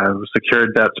secured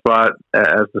that spot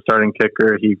as the starting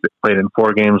kicker. He played in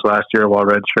 4 games last year while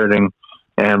redshirting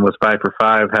and was 5 for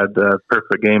 5, had a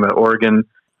perfect game at Oregon,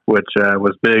 which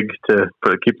was big to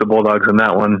keep the Bulldogs in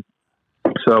that one.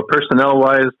 So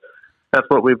personnel-wise, that's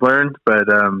what we've learned. But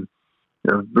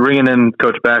bringing in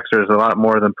Coach Baxter is a lot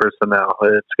more than personnel.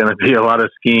 It's going to be a lot of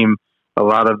scheme, a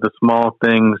lot of the small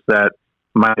things that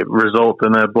might result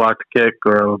in a blocked kick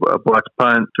or a blocked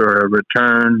punt or a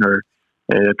return or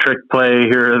a trick play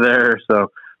here or there.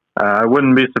 So I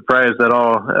wouldn't be surprised at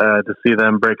all to see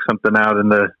them break something out in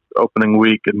the opening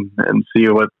week and see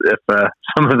if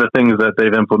some of the things that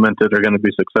they've implemented are going to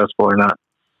be successful or not.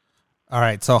 All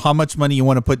right. So how much money you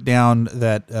want to put down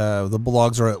that the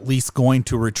Bulldogs are at least going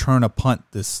to return a punt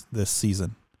this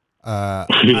season?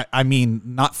 I mean,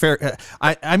 not fair.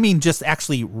 I mean, just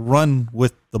actually run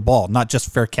with the ball, not just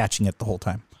fair catching it the whole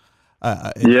time.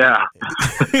 Yeah.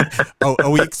 Are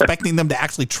we expecting them to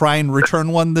actually try and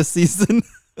return one this season?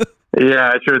 Yeah,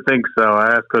 I sure think so.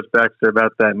 I asked Coach Baxter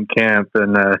about that in camp,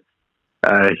 and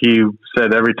he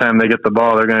said every time they get the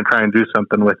ball, they're going to try and do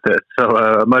something with it. So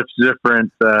a much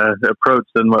different approach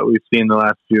than what we've seen the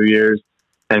last few years.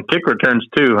 And kick returns,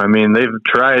 too. I mean, they've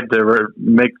tried to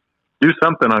do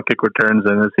something on kick returns,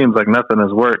 and it seems like nothing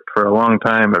has worked for a long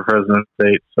time at Fresno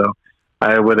State. So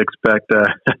I would expect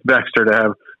Baxter to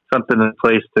have something in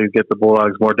place to get the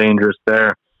Bulldogs more dangerous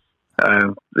there.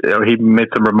 He made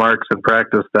some remarks in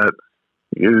practice that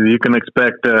you can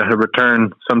expect a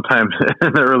return sometime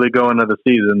in the early going of the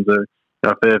season. So,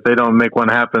 if they don't make one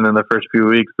happen in the first few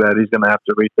weeks, that he's going to have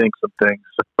to rethink some things.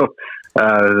 So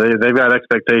they've got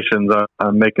expectations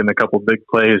on making a couple big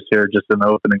plays here just in the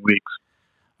opening weeks.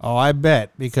 Oh, I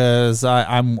bet, because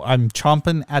I'm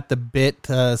chomping at the bit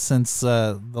since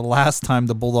the last time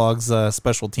the Bulldogs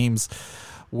special teams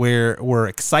were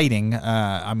exciting.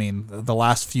 I mean, the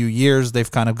last few years they've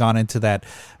kind of gone into that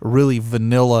really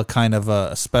vanilla kind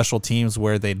of special teams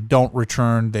where they don't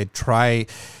return. They try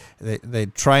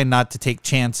not to take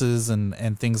chances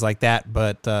and things like that.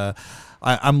 But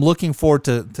I'm looking forward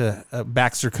to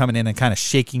Baxter coming in and kind of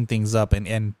shaking things up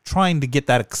and trying to get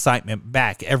that excitement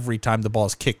back every time the ball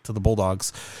is kicked to the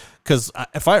Bulldogs. Because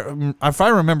if I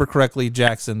remember correctly,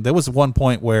 Jackson, there was one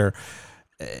point where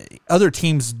other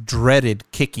teams dreaded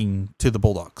kicking to the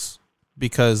Bulldogs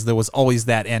because there was always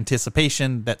that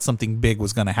anticipation that something big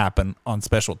was going to happen on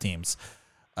special teams.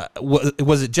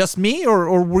 Was it just me,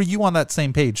 or were you on that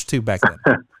same page too back then?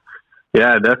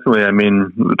 Yeah, definitely. I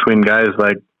mean, between guys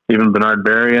like even Bernard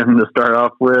Berrien to start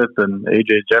off with, and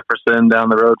A.J. Jefferson down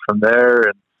the road from there,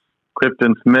 and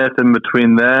Clifton Smith in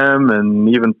between them, and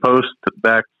even post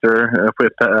Baxter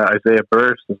with Isaiah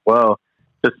Burst as well.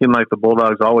 Just seemed like the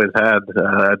Bulldogs always had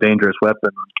a dangerous weapon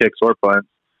on kicks or punts,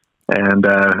 and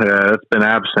it's been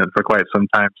absent for quite some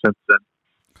time since then.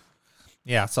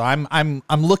 Yeah, so I'm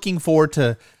looking forward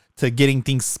to getting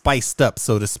things spiced up,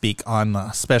 so to speak,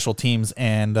 on special teams,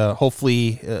 and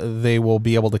hopefully they will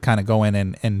be able to kind of go in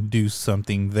and do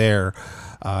something there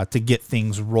to get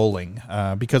things rolling.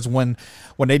 Because when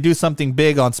they do something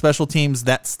big on special teams,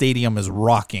 that stadium is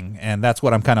rocking, and that's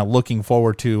what I'm kind of looking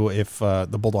forward to if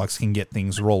the Bulldogs can get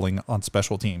things rolling on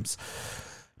special teams.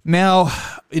 Now,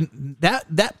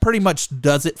 that pretty much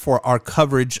does it for our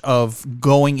coverage of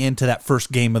going into that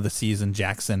first game of the season,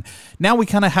 Jackson. Now we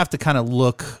kind of have to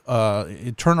look,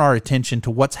 turn our attention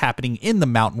to what's happening in the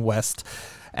Mountain West,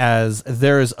 as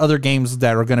there is other games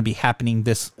that are going to be happening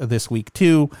this week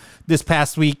too. This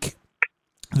past week,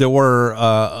 there were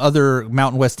other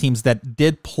Mountain West teams that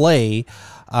did play,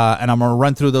 and I'm going to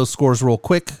run through those scores real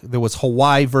quick. There was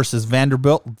Hawaii versus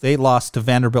Vanderbilt. They lost to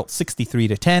Vanderbilt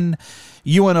 63-10.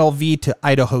 UNLV to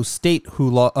Idaho State, who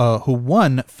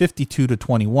won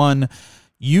 52-21.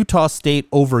 Utah State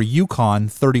over UConn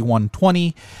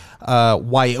 31-20.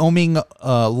 Wyoming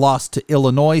lost to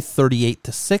Illinois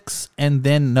 38-6, and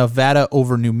then Nevada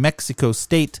over New Mexico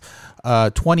State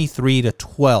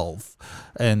 23-12.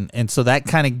 And so that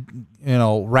kind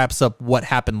of wraps up what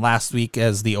happened last week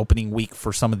as the opening week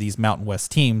for some of these Mountain West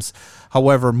teams.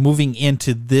 However, moving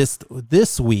into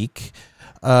this week,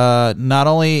 not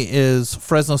only is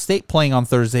Fresno State playing on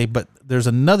Thursday, but there's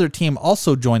another team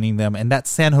also joining them, and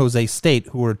that's San Jose State,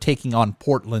 who are taking on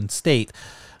Portland State,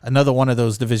 another one of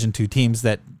those Division II teams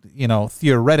that,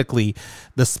 theoretically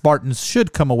the Spartans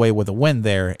should come away with a win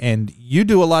there. And you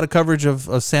do a lot of coverage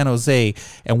of San Jose,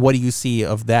 and what do you see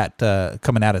of that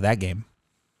coming out of that game?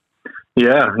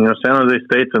 Yeah, San Jose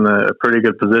State's in a pretty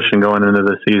good position going into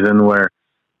the season where,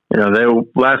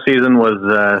 last season was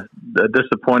a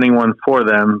disappointing one for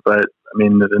them, but I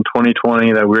mean, in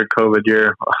 2020, that weird COVID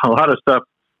year, a lot of stuff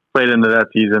played into that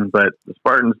season, but the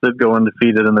Spartans did go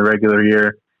undefeated in the regular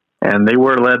year, and they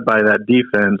were led by that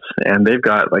defense, and they've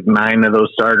got like 9 of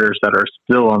those starters that are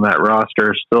still on that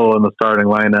roster, still in the starting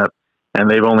lineup,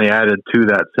 and they've only added to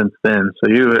that since then.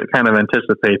 So you kind of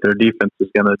anticipate their defense is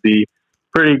going to be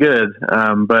pretty good,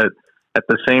 but at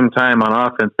the same time on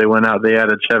offense, they went out, they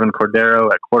added Chevin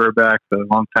Cordero at quarterback, the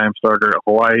longtime starter at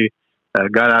Hawaii,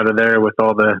 got out of there with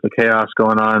all the chaos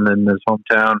going on in his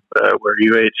hometown where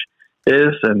UH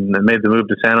is, and made the move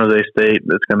to San Jose State.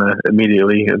 That's going to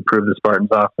immediately improve the Spartans'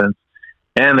 offense.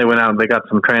 And they went out and they got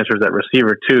some transfers at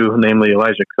receiver too, namely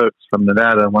Elijah Cooks from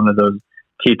Nevada, one of those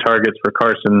key targets for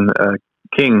Carson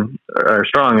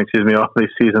Strong, all these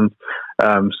seasons.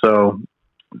 So,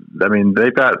 I mean,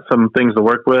 they've got some things to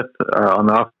work with on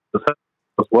the offensive side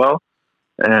as well.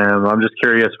 And I'm just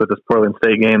curious with this Portland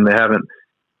State game, they haven't,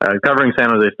 covering San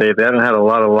Jose State, they haven't had a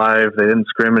lot of live. They didn't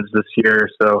scrimmage this year.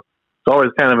 So it's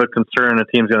always kind of a concern a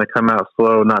team's going to come out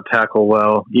slow, not tackle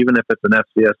well, even if it's an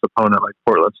FCS opponent like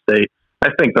Portland State. I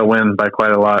think they'll win by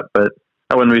quite a lot, but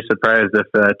I wouldn't be surprised if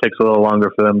it takes a little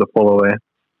longer for them to pull away.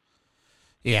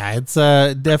 Yeah, it's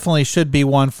definitely should be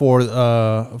one for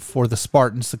the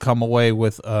Spartans to come away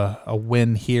with a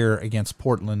win here against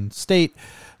Portland State.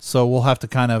 So we'll have to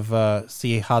kind of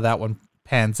see how that one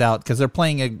pans out, because they're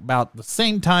playing about the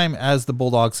same time as the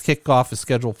Bulldogs. Kickoff is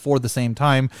scheduled for the same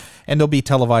time, and they'll be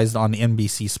televised on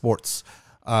NBC Sports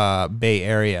Bay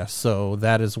Area. So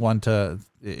that is one to,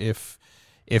 if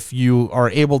if you are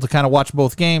able to kind of watch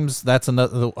both games, that's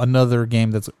another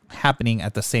game that's happening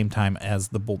at the same time as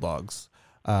the Bulldogs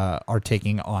are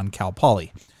taking on Cal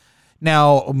Poly.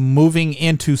 Now, moving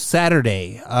into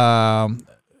Saturday,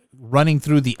 running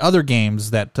through the other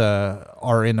games that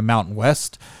are in the Mountain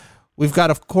West, we've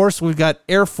got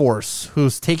Air Force,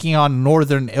 who's taking on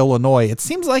Northern Illinois. It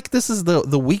seems like this is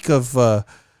the week of a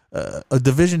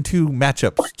Division II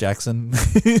matchups, Jackson.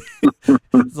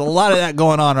 There's a lot of that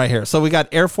going on right here. So we got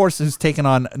Air Force who's taking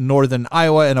on Northern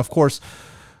Iowa, and of course,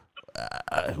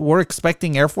 we're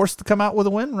expecting Air Force to come out with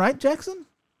a win, right, Jackson?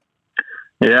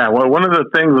 Yeah, well, one of the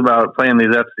things about playing these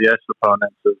FCS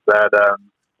opponents is that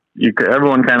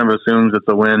everyone kind of assumes it's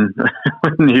a win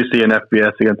when you see an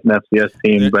FBS against an FCS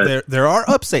team. But there are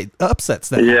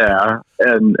upsets.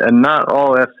 And not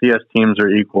all FCS teams are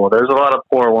equal. There's a lot of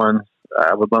poor ones.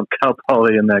 I would lump Cal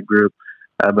Poly in that group.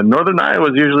 But Northern Iowa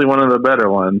is usually one of the better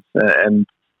ones, and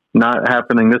not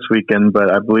happening this weekend,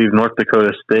 but I believe North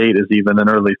Dakota State is even an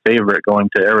early favorite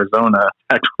going to Arizona,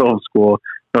 Pac-12 school.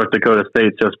 North Dakota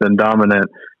State's just been dominant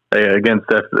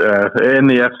against in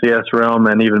the FCS realm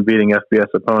and even beating FBS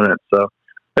opponents. So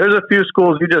there's a few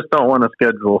schools you just don't want to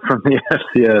schedule from the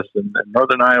FCS. And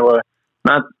Northern Iowa,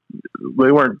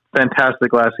 they weren't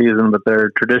fantastic last season, but they're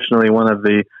traditionally one of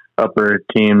the upper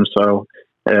teams. So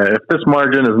if this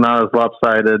margin is not as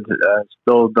lopsided,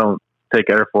 still don't take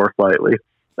Air Force lightly.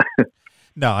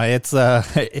 No, it's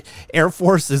Air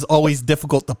Force is always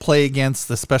difficult to play against,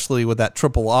 especially with that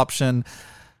triple option.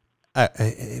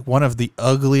 One of the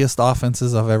ugliest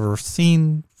offenses I've ever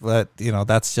seen, but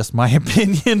that's just my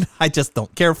opinion. I just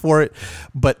don't care for it.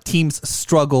 But teams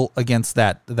struggle against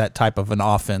that type of an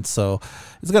offense, so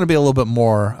it's going to be a little bit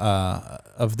more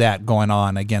of that going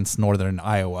on against Northern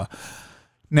Iowa.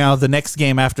 Now, the next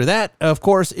game after that, of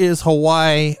course, is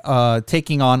Hawaii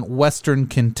taking on Western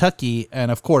Kentucky,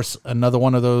 and of course, another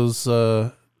one of those.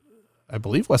 I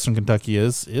believe Western Kentucky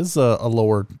is a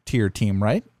lower tier team,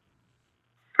 right?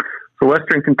 For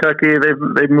Western Kentucky,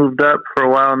 they've moved up for a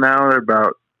while now. They're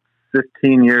about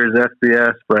 15 years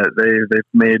FBS, but they've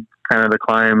made kind of the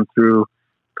climb through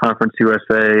Conference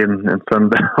USA and Sun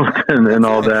Belt and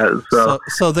all that.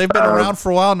 So they've been around for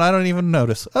a while, and I don't even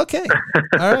notice. Okay,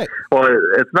 all right. Well,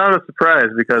 it's not a surprise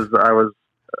because I was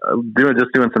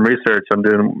doing some research. I'm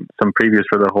doing some previews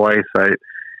for the Hawaii site,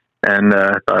 and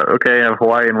thought, okay, have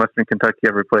Hawaii and Western Kentucky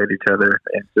ever played each other?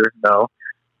 Answer: no.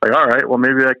 Like, all right, well,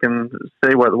 maybe I can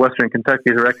say what Western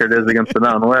Kentucky's record is against the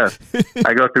Mountain West.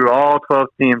 I go through all 12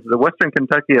 teams. The Western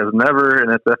Kentucky has never in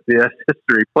its FBS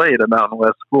history played a Mountain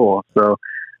West school. So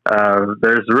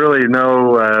there's really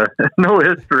no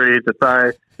history to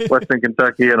tie Western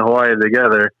Kentucky and Hawaii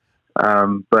together.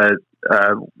 But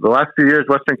the last few years,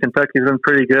 Western Kentucky's been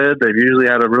pretty good. They've usually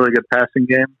had a really good passing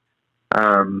game.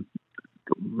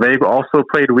 They've also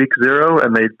played week 0,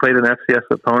 and they played an FCS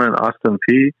opponent, Austin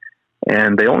Peay.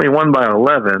 And they only won by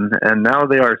 11, and now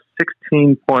they are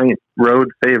 16-point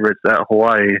road favorites at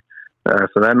Hawaii.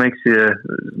 So that makes you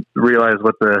realize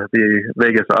what the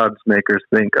Vegas odds makers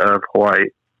think of Hawaii.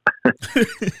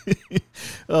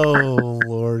 Oh,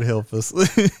 Lord help us!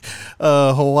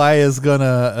 Hawaii is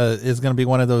gonna be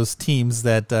one of those teams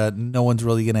that no one's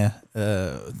really gonna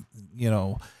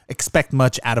expect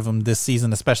much out of them this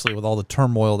season, especially with all the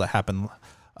turmoil that happened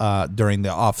during the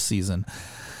off season.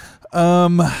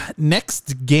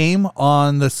 Next game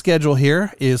on the schedule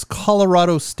here is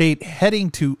Colorado State heading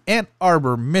to Ann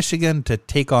Arbor, Michigan to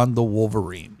take on the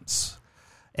Wolverines.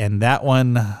 And that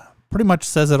one pretty much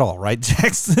says it all, right,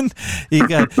 Jackson? You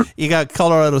got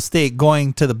Colorado State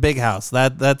going to the Big House.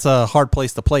 That's a hard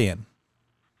place to play in.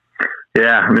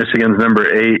 Yeah, Michigan's number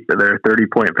 8. They're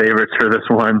 30-point favorites for this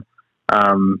one.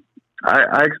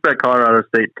 I expect Colorado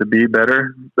State to be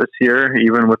better this year,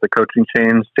 even with the coaching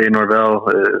change. Jay Norvell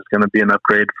is going to be an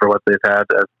upgrade for what they've had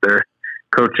as their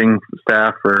coaching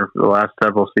staff for the last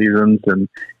several seasons. And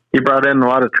he brought in a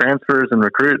lot of transfers and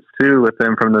recruits, too, with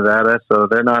them from Nevada. So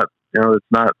they're not, it's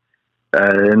not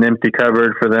an empty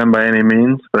cupboard for them by any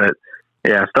means. But,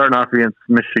 yeah, starting off against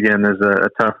Michigan is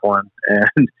a tough one.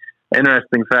 And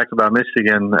interesting fact about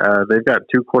Michigan, they've got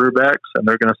 2 quarterbacks, and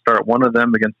they're going to start one of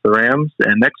them against the Rams,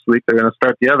 and next week they're going to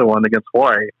start the other one against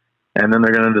Hawaii, and then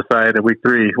they're going to decide in week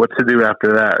 3 what to do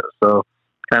after that. So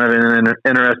kind of an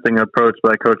interesting approach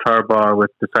by Coach Harbaugh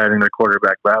with deciding their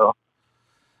quarterback battle.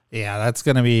 Yeah, that's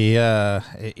going to be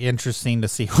interesting to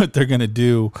see what they're going to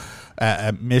do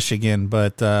at Michigan,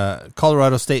 but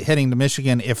Colorado State heading to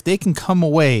Michigan, if they can come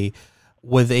away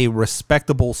with a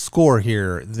respectable score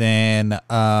here, then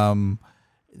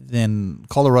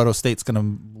Colorado State's going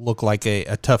to look like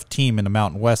a tough team in the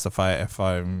Mountain West. If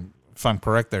I'm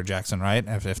correct there, Jackson, right?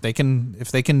 If they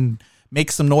can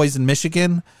make some noise in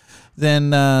Michigan,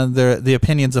 then the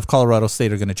opinions of Colorado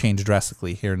State are going to change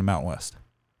drastically here in the Mountain West.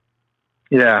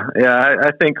 Yeah.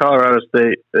 I think Colorado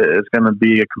State is going to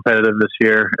be competitive this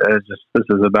year. This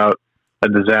is about a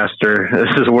disaster.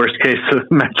 This is a worst case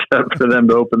matchup for them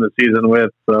to open the season with.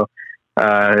 So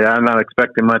I'm not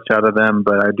expecting much out of them,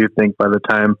 but I do think by the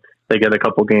time they get a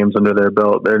couple games under their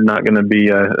belt, they're not going to be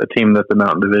a team that the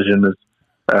Mountain Division is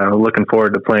looking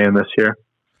forward to playing this year.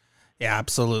 Yeah,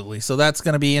 absolutely. So that's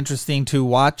going to be interesting to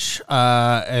watch.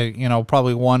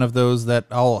 Probably one of those that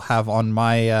I'll have on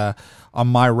my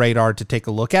radar to take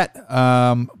a look at.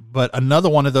 But another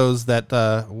one of those that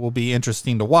will be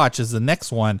interesting to watch is the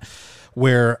next one,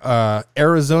 where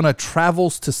Arizona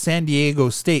travels to San Diego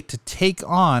State to take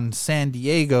on San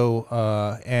Diego,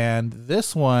 and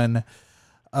this one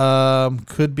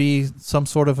could be some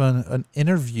sort of an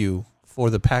interview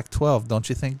for the Pac-12, don't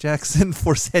you think, Jackson,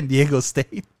 for San Diego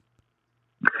State?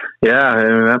 Yeah, I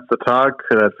mean, that's the talk.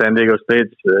 San Diego State,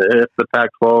 if the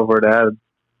Pac-12 were to add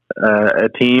a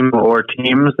team or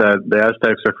teams, that the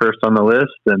Aztecs are first on the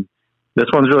list. And this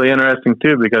one's really interesting,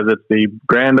 too, because it's the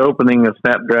grand opening of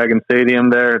Snapdragon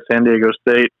Stadium there at San Diego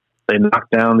State. They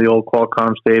knocked down the old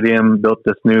Qualcomm Stadium, built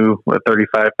this new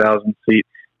 35,000-seat,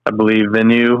 I believe,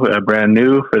 venue, brand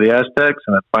new for the Aztecs,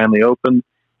 and it's finally opened.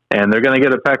 And they're going to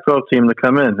get a Pac-12 team to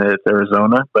come in. It's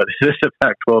Arizona, but it is a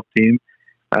Pac-12 team.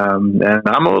 And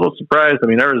I'm a little surprised. I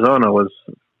mean, Arizona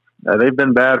they've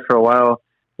been bad for a while.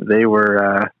 They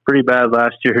were pretty bad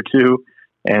last year, too.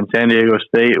 And San Diego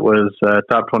State was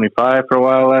top 25 for a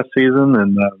while last season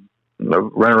and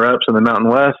runner-ups in the Mountain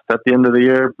West at the end of the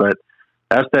year. But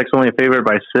Aztecs only favored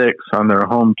by 6 on their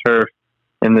home turf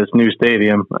in this new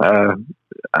stadium.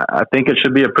 I think it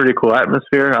should be a pretty cool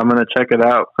atmosphere. I'm going to check it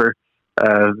out for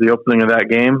the opening of that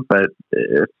game. But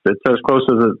it's as close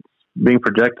as it's being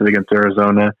projected against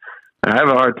Arizona. I have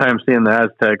a hard time seeing the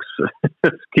Aztecs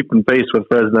keeping pace with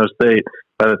Fresno State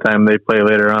by the time they play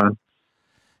later on.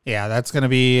 Yeah, that's going to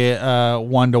be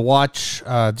one to watch,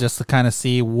 just to kind of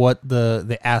see what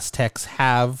the Aztecs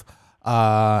have,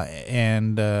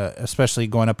 and especially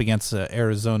going up against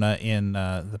Arizona in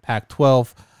the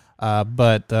Pac-12.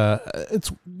 But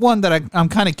it's one that I'm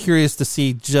kind of curious to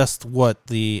see just what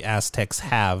the Aztecs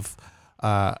have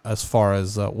as far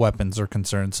as weapons are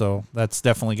concerned. So that's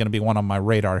definitely going to be one on my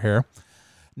radar here.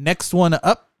 Next one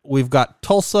up, we've got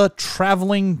Tulsa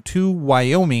traveling to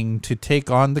Wyoming to take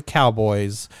on the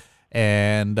Cowboys.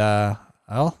 And,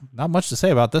 well, not much to say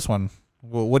about this one.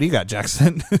 What do you got,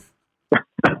 Jackson?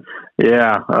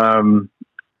 Yeah.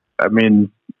 I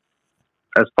mean,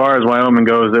 as far as Wyoming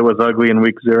goes, it was ugly in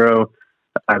week 0.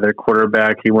 Their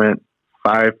quarterback, he went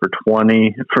 5 for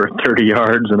 20 for 30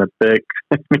 yards and a pick.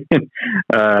 I mean,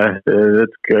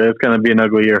 it's going to be an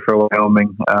ugly year for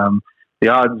Wyoming. The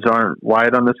odds aren't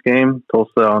wide on this game.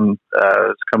 Tulsa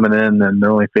is coming in, and they're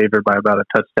only favored by about a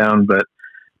touchdown, but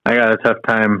I got a tough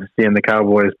time seeing the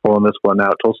Cowboys pulling this one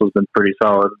out. Tulsa's been pretty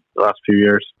solid the last few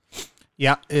years.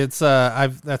 Yeah, it's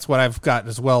that's what I've got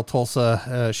as well.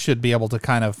 Tulsa should be able to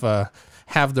kind of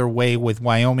have their way with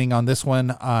Wyoming on this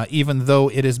one. Even though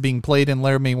it is being played in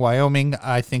Laramie, Wyoming,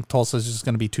 I think Tulsa is just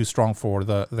going to be too strong for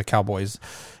the Cowboys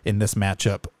in this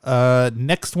matchup.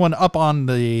 Next one up on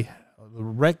the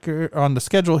record on the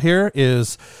schedule here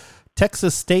is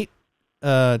Texas State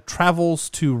travels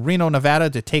to Reno, Nevada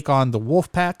to take on the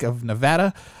Wolfpack of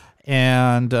Nevada.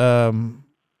 And,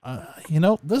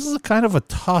 this is a kind of a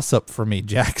toss-up for me,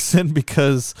 Jackson,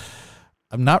 because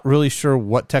I'm not really sure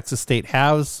what Texas State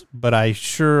has, but I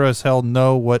sure as hell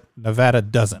know what Nevada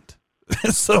doesn't.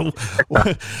 So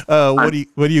what do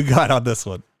you got on this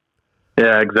one?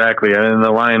 Yeah, exactly. And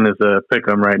the line is a pick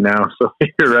 'em right now, so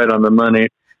you're right on the money.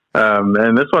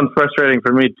 And this one's frustrating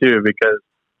for me, too, because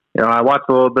I watched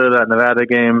a little bit of that Nevada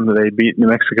game. They beat New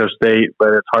Mexico State,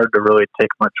 but it's hard to really take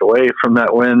much away from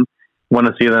that win. Want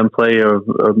to see them play a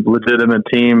legitimate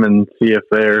team and see if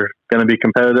they're going to be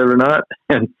competitive or not.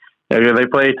 And they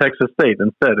play Texas State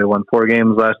instead. They won 4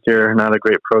 games last year. Not a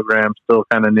great program. Still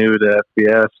kind of new to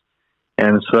FBS.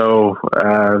 And so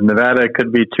Nevada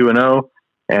could be 2-0,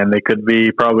 and they could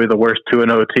be probably the worst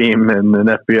 2-0 team in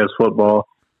FBS football.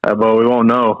 But we won't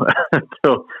know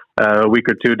until a week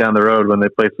or 2 down the road when they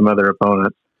play some other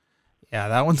opponents. Yeah,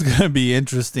 that one's going to be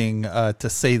interesting, to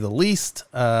say the least.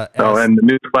 And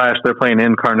the newsflash, they're playing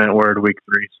Incarnate Word week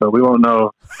 3, so we won't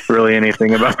know really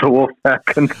anything about the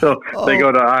Wolfpack until they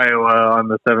go to Iowa on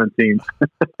the 17th.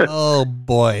 Oh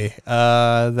boy,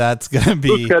 that's going to be.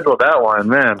 Who scheduled that one,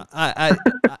 man? I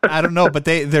don't know, but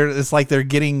it's like they're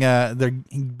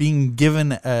being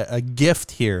given a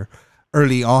gift here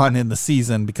early on in the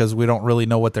season because we don't really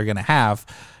know what they're going to have.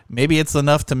 maybe it's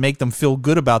enough to make them feel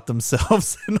good about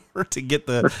themselves in order to get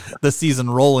the season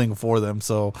rolling for them.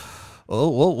 So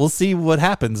we'll see what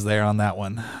happens there on that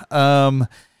one.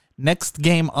 Next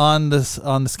game on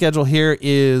the schedule here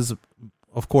is,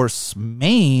 of course,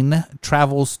 Maine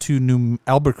travels to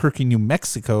Albuquerque, New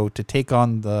Mexico to take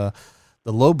on the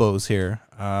Lobos here.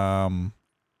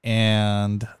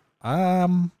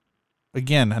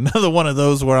 Again, another one of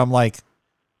those where I'm like,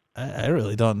 I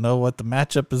really don't know what the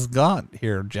matchup has got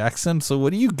here, Jackson. So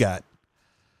what do you got?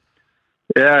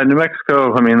 Yeah, New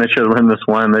Mexico, I mean, they should win this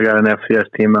one. They got an FCS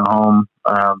team at home.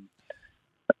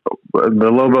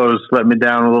 The Lobos let me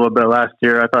down a little bit last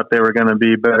year. I thought they were going to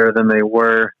be better than they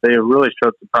were. They really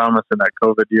showed some promise in that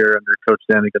COVID year under Coach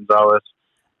Danny Gonzalez,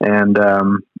 and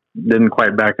didn't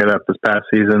quite back it up this past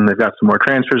season. They've got some more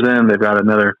transfers in. They've got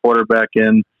another quarterback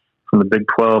in from the Big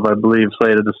 12, I believe,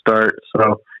 slated to start.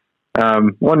 So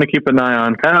one to keep an eye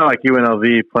on, kind of like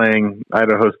UNLV playing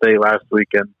Idaho State last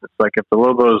weekend. It's like if the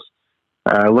Lobos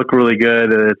look really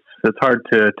good, it's hard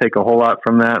to take a whole lot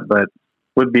from that, but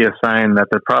would be a sign that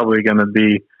they're probably going to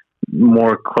be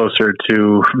more closer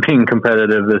to being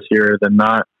competitive this year than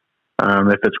not.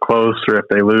 If it's close or if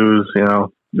they lose,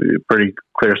 pretty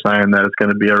clear sign that it's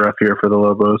going to be a rough year for the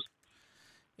Lobos.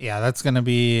 Yeah, that's going to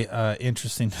be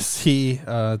interesting to see,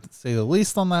 to say the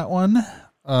least, on that one.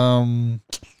 I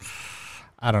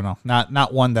don't know.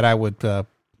 Not one that I would, run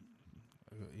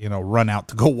out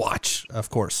to go watch, of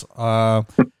course.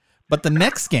 But the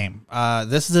next game,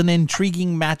 this is an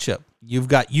intriguing matchup. You've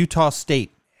got Utah State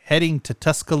heading to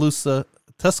Tuscaloosa,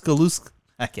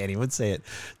 I can't even say it,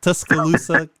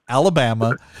 Tuscaloosa,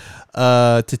 Alabama,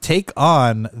 to take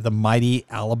on the mighty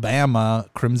Alabama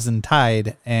Crimson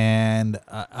Tide. And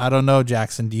I don't know,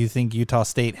 Jackson, do you think Utah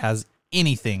State has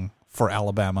anything for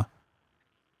Alabama?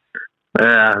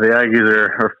 Yeah, the Aggies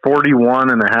are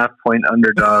 41.5-point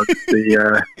underdogs.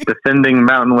 The defending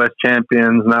Mountain West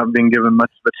champions not being given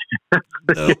much of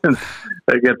a chance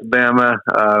against Bama.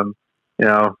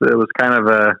 It was kind of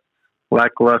a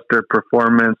lackluster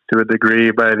performance to a degree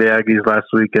by the Aggies last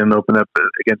weekend, open up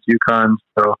against UConn.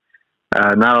 So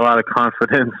not a lot of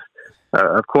confidence.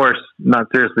 Of course, not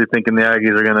seriously thinking the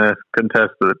Aggies are going to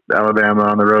contest Alabama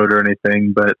on the road or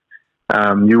anything, but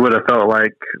you would have felt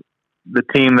like the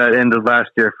team that ended last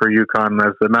year for UConn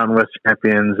as the Mountain West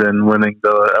champions and winning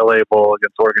the LA Bowl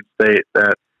against Oregon State,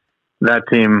 that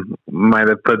team might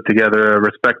have put together a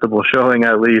respectable showing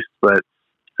at least, but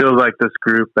feels like this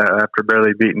group that after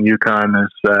barely beating UConn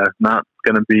is not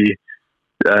going to be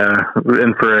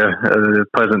in for a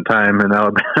pleasant time in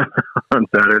Alabama on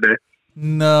Saturday.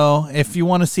 No, if you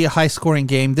want to see a high-scoring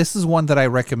game, this is one that I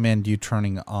recommend you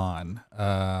turning on.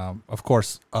 Of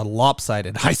course, a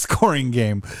lopsided high-scoring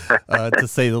game, to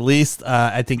say the least.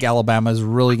 I think Alabama is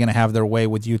really going to have their way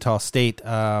with Utah State,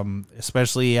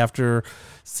 especially after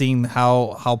seeing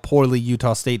how poorly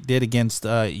Utah State did against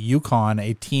UConn,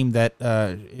 a team that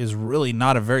is really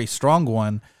not a very strong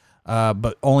one,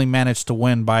 but only managed to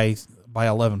win by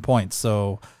 11 points.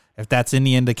 So if that's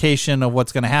any indication of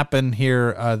what's going to happen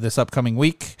here this upcoming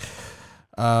week,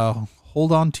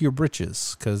 hold on to your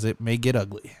britches because it may get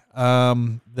ugly.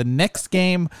 The next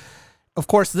game, of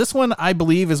course, this one I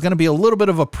believe is going to be a little bit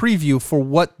of a preview for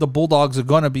what the Bulldogs are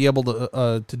going to be able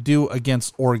to do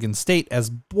against Oregon State,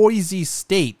 as Boise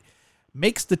State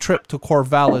makes the trip to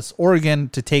Corvallis, Oregon,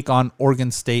 to take on Oregon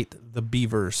State, the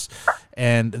Beavers.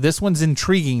 And this one's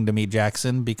intriguing to me,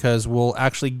 Jackson, because we'll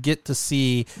actually get to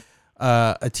see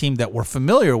a team that we're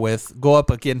familiar with go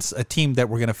up against a team that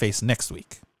we're going to face next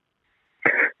week.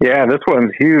 Yeah, this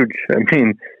one's huge. I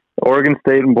mean, Oregon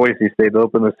State and Boise State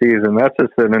open the season. That's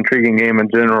just an intriguing game in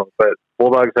general. But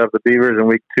Bulldogs have the Beavers in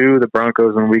week 2, the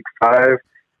Broncos in week 5.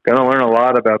 Going to learn a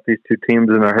lot about these two teams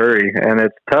in a hurry. And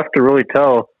it's tough to really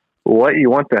tell what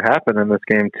you want to happen in this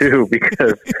game, too,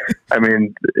 because, I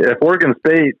mean, if Oregon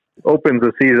State opens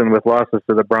the season with losses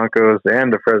to the Broncos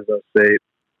and to Fresno State,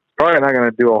 probably not going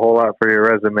to do a whole lot for your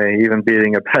resume, even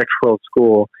beating a Pac-12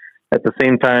 school. At the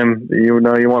same time, you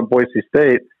want Boise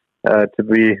State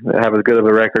to have as good of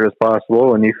a record as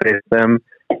possible when you face them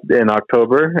in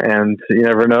October. And you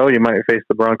never know, you might face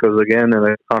the Broncos again in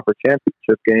a conference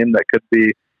championship game that could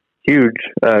be huge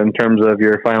in terms of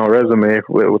your final resume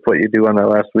with what you do on that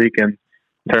last weekend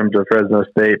in terms of Fresno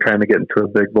State trying to get into a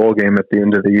big bowl game at the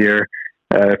end of the year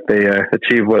if they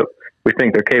achieve what we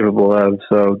think they're capable of.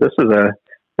 So this is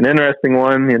an interesting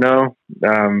one,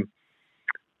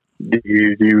 Do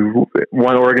you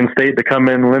want Oregon State to come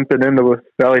in limping into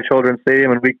Valley Children's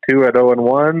Stadium in week 2 at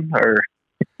 0-1, or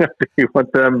do you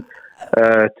want them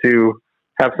to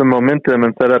have some momentum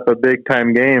and set up a big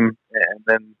time game and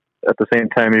then at the same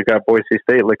time, you've got Boise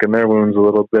State licking their wounds a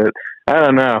little bit. I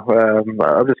don't know.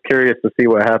 I'm just curious to see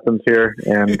what happens here,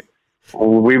 and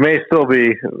we may still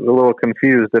be a little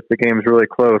confused if the game's really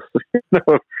close.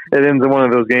 If it ends in one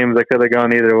of those games that could have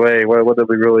gone either way. What did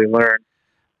we really learn?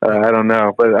 I don't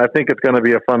know, but I think it's going to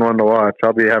be a fun one to watch.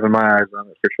 I'll be having my eyes on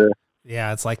it for sure.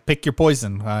 Yeah, it's like pick your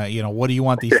poison. What do you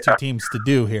want these two teams to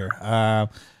do here? I'm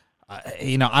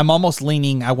almost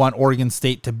leaning. I want Oregon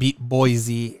State to beat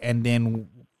Boise, and then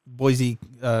Boise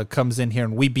comes in here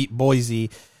and we beat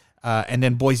Boise, and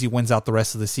then Boise wins out the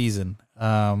rest of the season.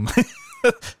 I'm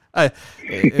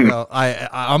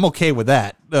okay with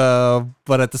that,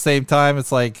 but at the same time,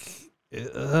 it's like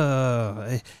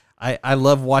I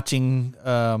love watching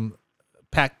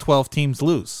Pac-12 teams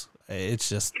lose. It's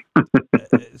just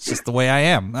the way I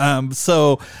am.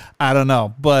 So I don't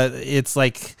know, but it's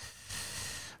like,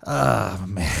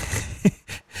 man,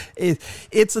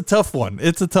 it's a tough one.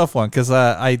 It's a tough one because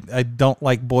I don't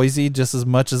like Boise just as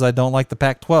much as I don't like the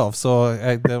Pac-12. So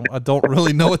I don't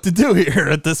really know what to do here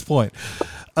at this point.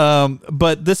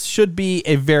 But this should be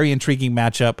a very intriguing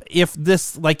matchup. If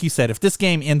this, like you said, if this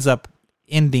game ends up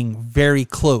ending very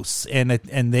close and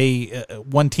they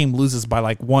one team loses by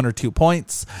like 1 or 2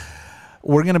 points,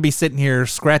 we're going to be sitting here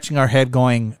scratching our head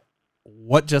going,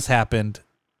 what just happened?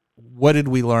 What did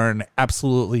we learn?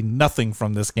 Absolutely nothing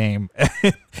from this game.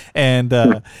 and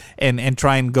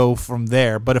try and go from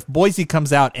there. But if Boise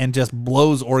comes out and just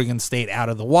blows Oregon State out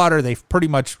of the water, they've pretty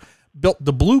much built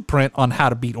the blueprint on how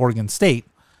to beat Oregon State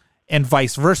and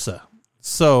vice versa.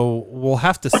 So we'll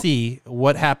have to see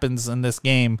what happens in this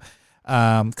game.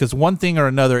 Because one thing or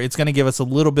another, it's going to give us a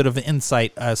little bit of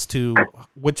insight as to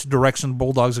which direction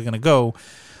Bulldogs are going to go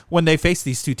when they face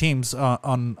these two teams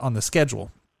on the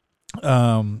schedule.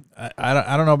 I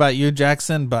don't know about you,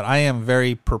 Jackson, but I am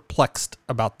very perplexed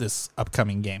about this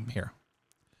upcoming game here.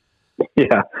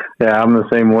 Yeah, I'm the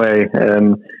same way,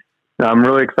 and I'm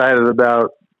really excited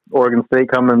about Oregon State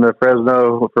coming to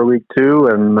Fresno for week 2,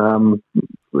 and I'm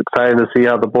excited to see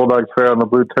how the Bulldogs fare on the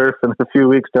blue turf in a few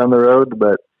weeks down the road,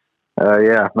 but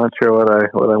not sure what I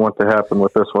want to happen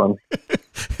with this one.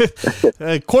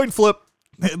 Coin flip.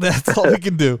 That's all we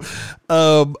can do.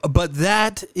 But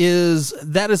that is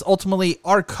ultimately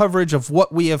our coverage of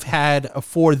what we have had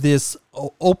for this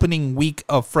opening week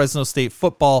of Fresno State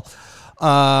football.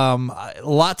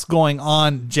 Lots going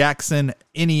on. Jackson,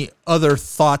 any other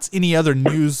thoughts, any other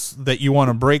news that you want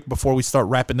to break before we start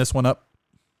wrapping this one up?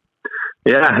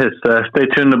 Yeah, stay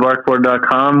tuned to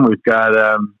barkboard.com. We've got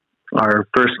our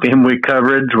first game week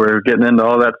coverage. We're getting into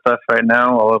all that stuff right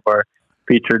now, all of our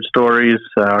featured stories,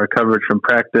 our coverage from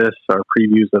practice, our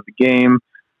previews of the game,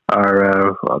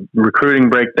 our recruiting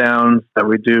breakdowns that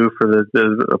we do for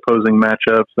the opposing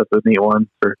matchups. That's a neat one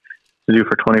to do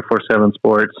for 24/7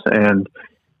 Sports. And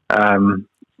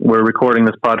we're recording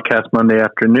this podcast Monday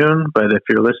afternoon, but if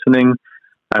you're listening,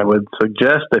 I would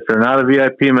suggest, if you're not a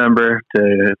VIP member,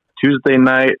 to Tuesday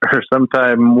night or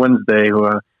sometime Wednesday,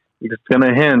 just going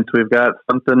to hint, we've got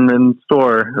something in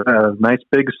store, a nice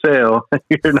big sale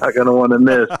you're not going to want to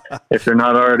miss if you're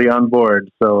not already on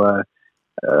board. So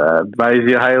advise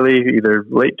you highly, either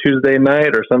late Tuesday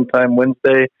night or sometime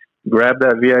Wednesday, grab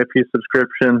that VIP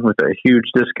subscription with a huge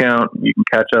discount. You can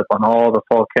catch up on all the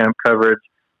fall camp coverage.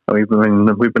 We've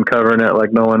been covering it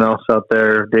like no one else out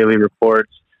there, daily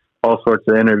reports, all sorts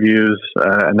of interviews,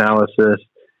 analysis,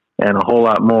 and a whole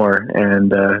lot more.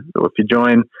 And if you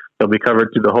join, you'll be covered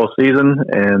through the whole season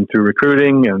and through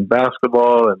recruiting and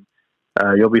basketball,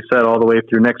 and you'll be set all the way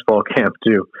through next fall camp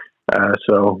too.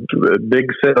 So big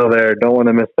sale there. Don't want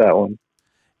to miss that one.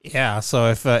 Yeah.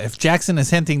 So if Jackson is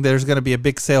hinting there's going to be a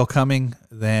big sale coming,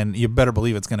 then you better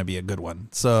believe it's going to be a good one.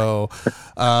 So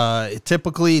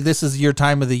typically this is your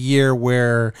time of the year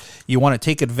where you want to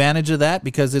take advantage of that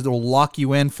because it will lock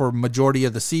you in for majority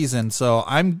of the season. So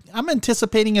I'm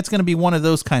anticipating it's going to be one of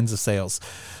those kinds of sales.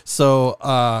 So,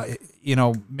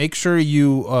 make sure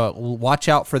you watch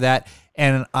out for that.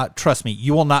 And trust me,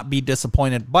 you will not be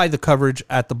disappointed by the coverage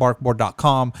at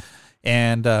thebarkboard.com.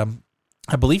 And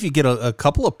I believe you get a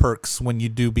couple of perks when you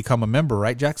do become a member,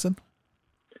 right, Jackson?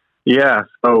 Yeah,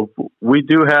 so we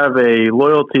do have a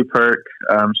loyalty perk.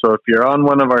 So if you're on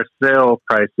one of our sale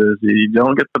prices, you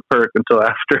don't get the perk until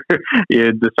after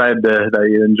you decide that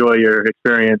you enjoy your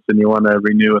experience and you want to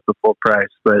renew at the full price.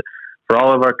 But for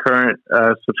all of our current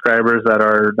subscribers that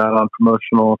are not on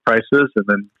promotional prices, and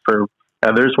then for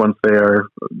others, once they are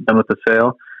done with the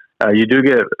sale, you do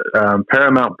get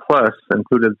Paramount Plus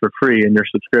included for free in your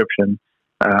subscription.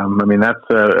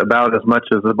 That's about as much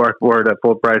as the Barkboard at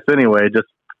full price anyway, just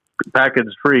packaged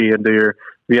free into your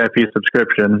VIP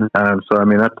subscription. That's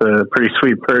a pretty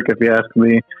sweet perk if you ask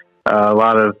me. A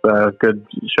lot of good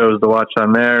shows to watch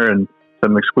on there, and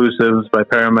some exclusives by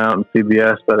Paramount and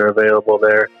CBS that are available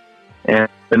there. And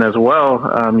as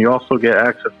well, you also get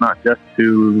access not just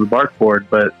to the Barkboard,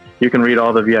 but you can read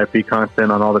all the VIP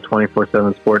content on all the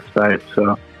 24/7 sports sites.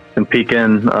 So you can peek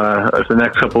in the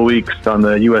next couple of weeks on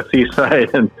the USC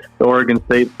side and the Oregon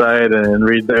State side and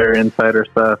read their insider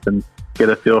stuff and get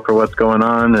a feel for what's going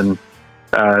on. And,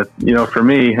 for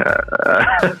me,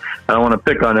 I don't want to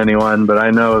pick on anyone, but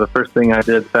I know the first thing I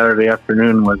did Saturday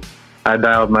afternoon was I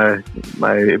dialed my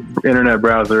internet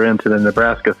browser into the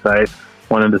Nebraska site,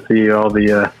 wanted to see all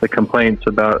the complaints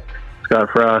about Scott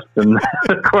Frost and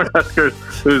Cornhuskers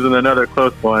losing another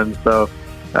close one. So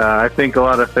I think a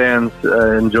lot of fans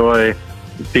enjoy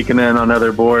peeking in on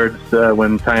other boards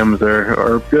when times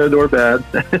are good or bad.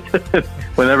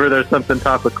 Whenever there's something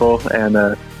topical, and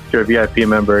if you're a VIP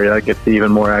member, I get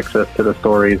even more access to the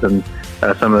stories and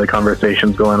some of the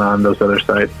conversations going on those other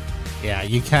sites. Yeah,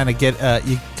 you kind of get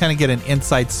an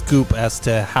inside scoop as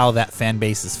to how that fan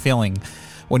base is feeling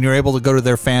when you're able to go to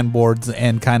their fan boards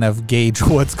and kind of gauge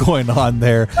what's going on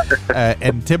there.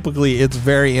 And typically it's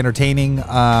very entertaining.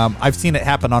 I've seen it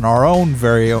happen on our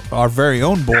very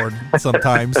own board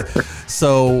sometimes.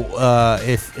 So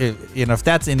if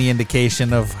that's any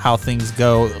indication of how things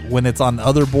go, when it's on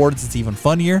other boards, it's even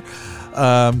funnier.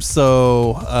 All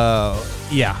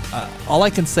I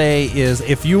can say is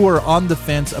if you were on the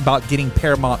fence about getting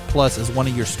Paramount Plus as one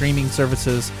of your streaming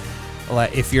services,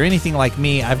 if you're anything like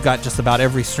me, I've got just about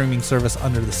every streaming service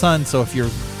under the sun. So if you're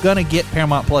going to get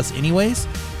Paramount Plus anyways,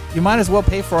 you might as well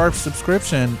pay for our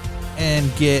subscription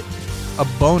and get a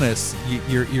bonus.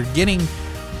 You're getting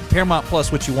Paramount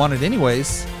Plus, which you wanted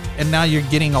anyways, and now you're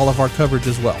getting all of our coverage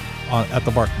as well at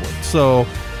the Barkboard. So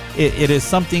it is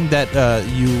something that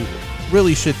you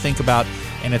really should think about,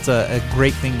 and it's a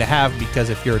great thing to have, because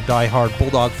if you're a diehard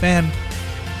Bulldog fan,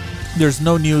 there's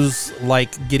no news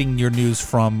like getting your news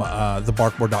from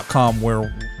thebarkboard.com,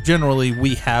 where generally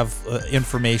we have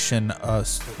information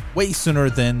way sooner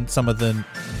than some of the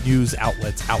news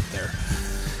outlets out there.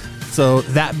 So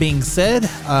that being said,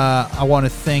 I want to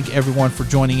thank everyone for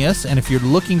joining us. And if you're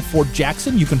looking for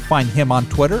Jackson, you can find him on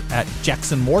Twitter at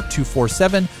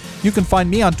JacksonMoore247. You can find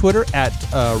me on Twitter at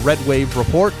Red Wave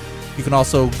Report. You can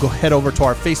also go head over to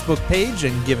our Facebook page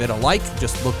and give it a like.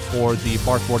 Just look for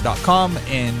thebarkboard.com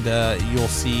and you'll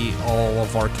see all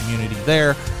of our community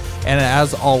there. And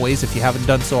as always, if you haven't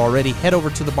done so already, head over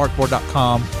to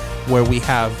thebarkboard.com, where we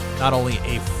have not only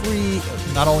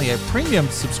a premium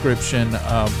subscription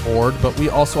board, but we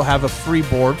also have a free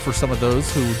board for some of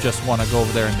those who just want to go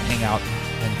over there and hang out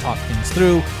and talk things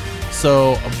through.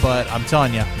 So, but I'm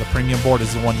telling you, the premium board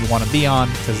is the one you want to be on,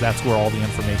 because that's where all the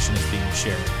information is being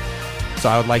shared. So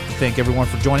I would like to thank everyone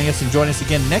for joining us, and join us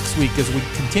again next week as we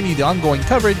continue the ongoing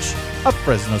coverage of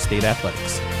Fresno State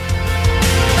Athletics.